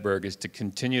American Jedberg is to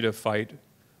continue to fight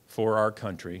for our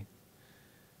country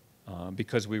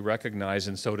because we recognize,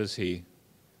 and so does he,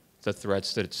 the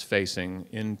threats that it's facing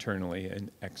internally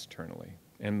and externally.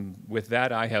 And with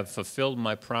that, I have fulfilled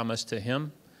my promise to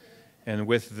him. And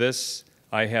with this,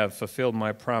 I have fulfilled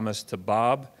my promise to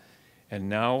Bob. And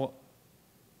now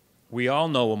we all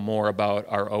know more about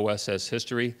our OSS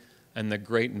history and the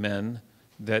great men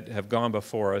that have gone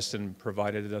before us and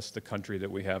provided us the country that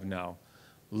we have now.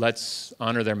 Let's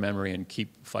honor their memory and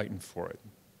keep fighting for it.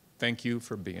 Thank you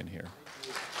for being here.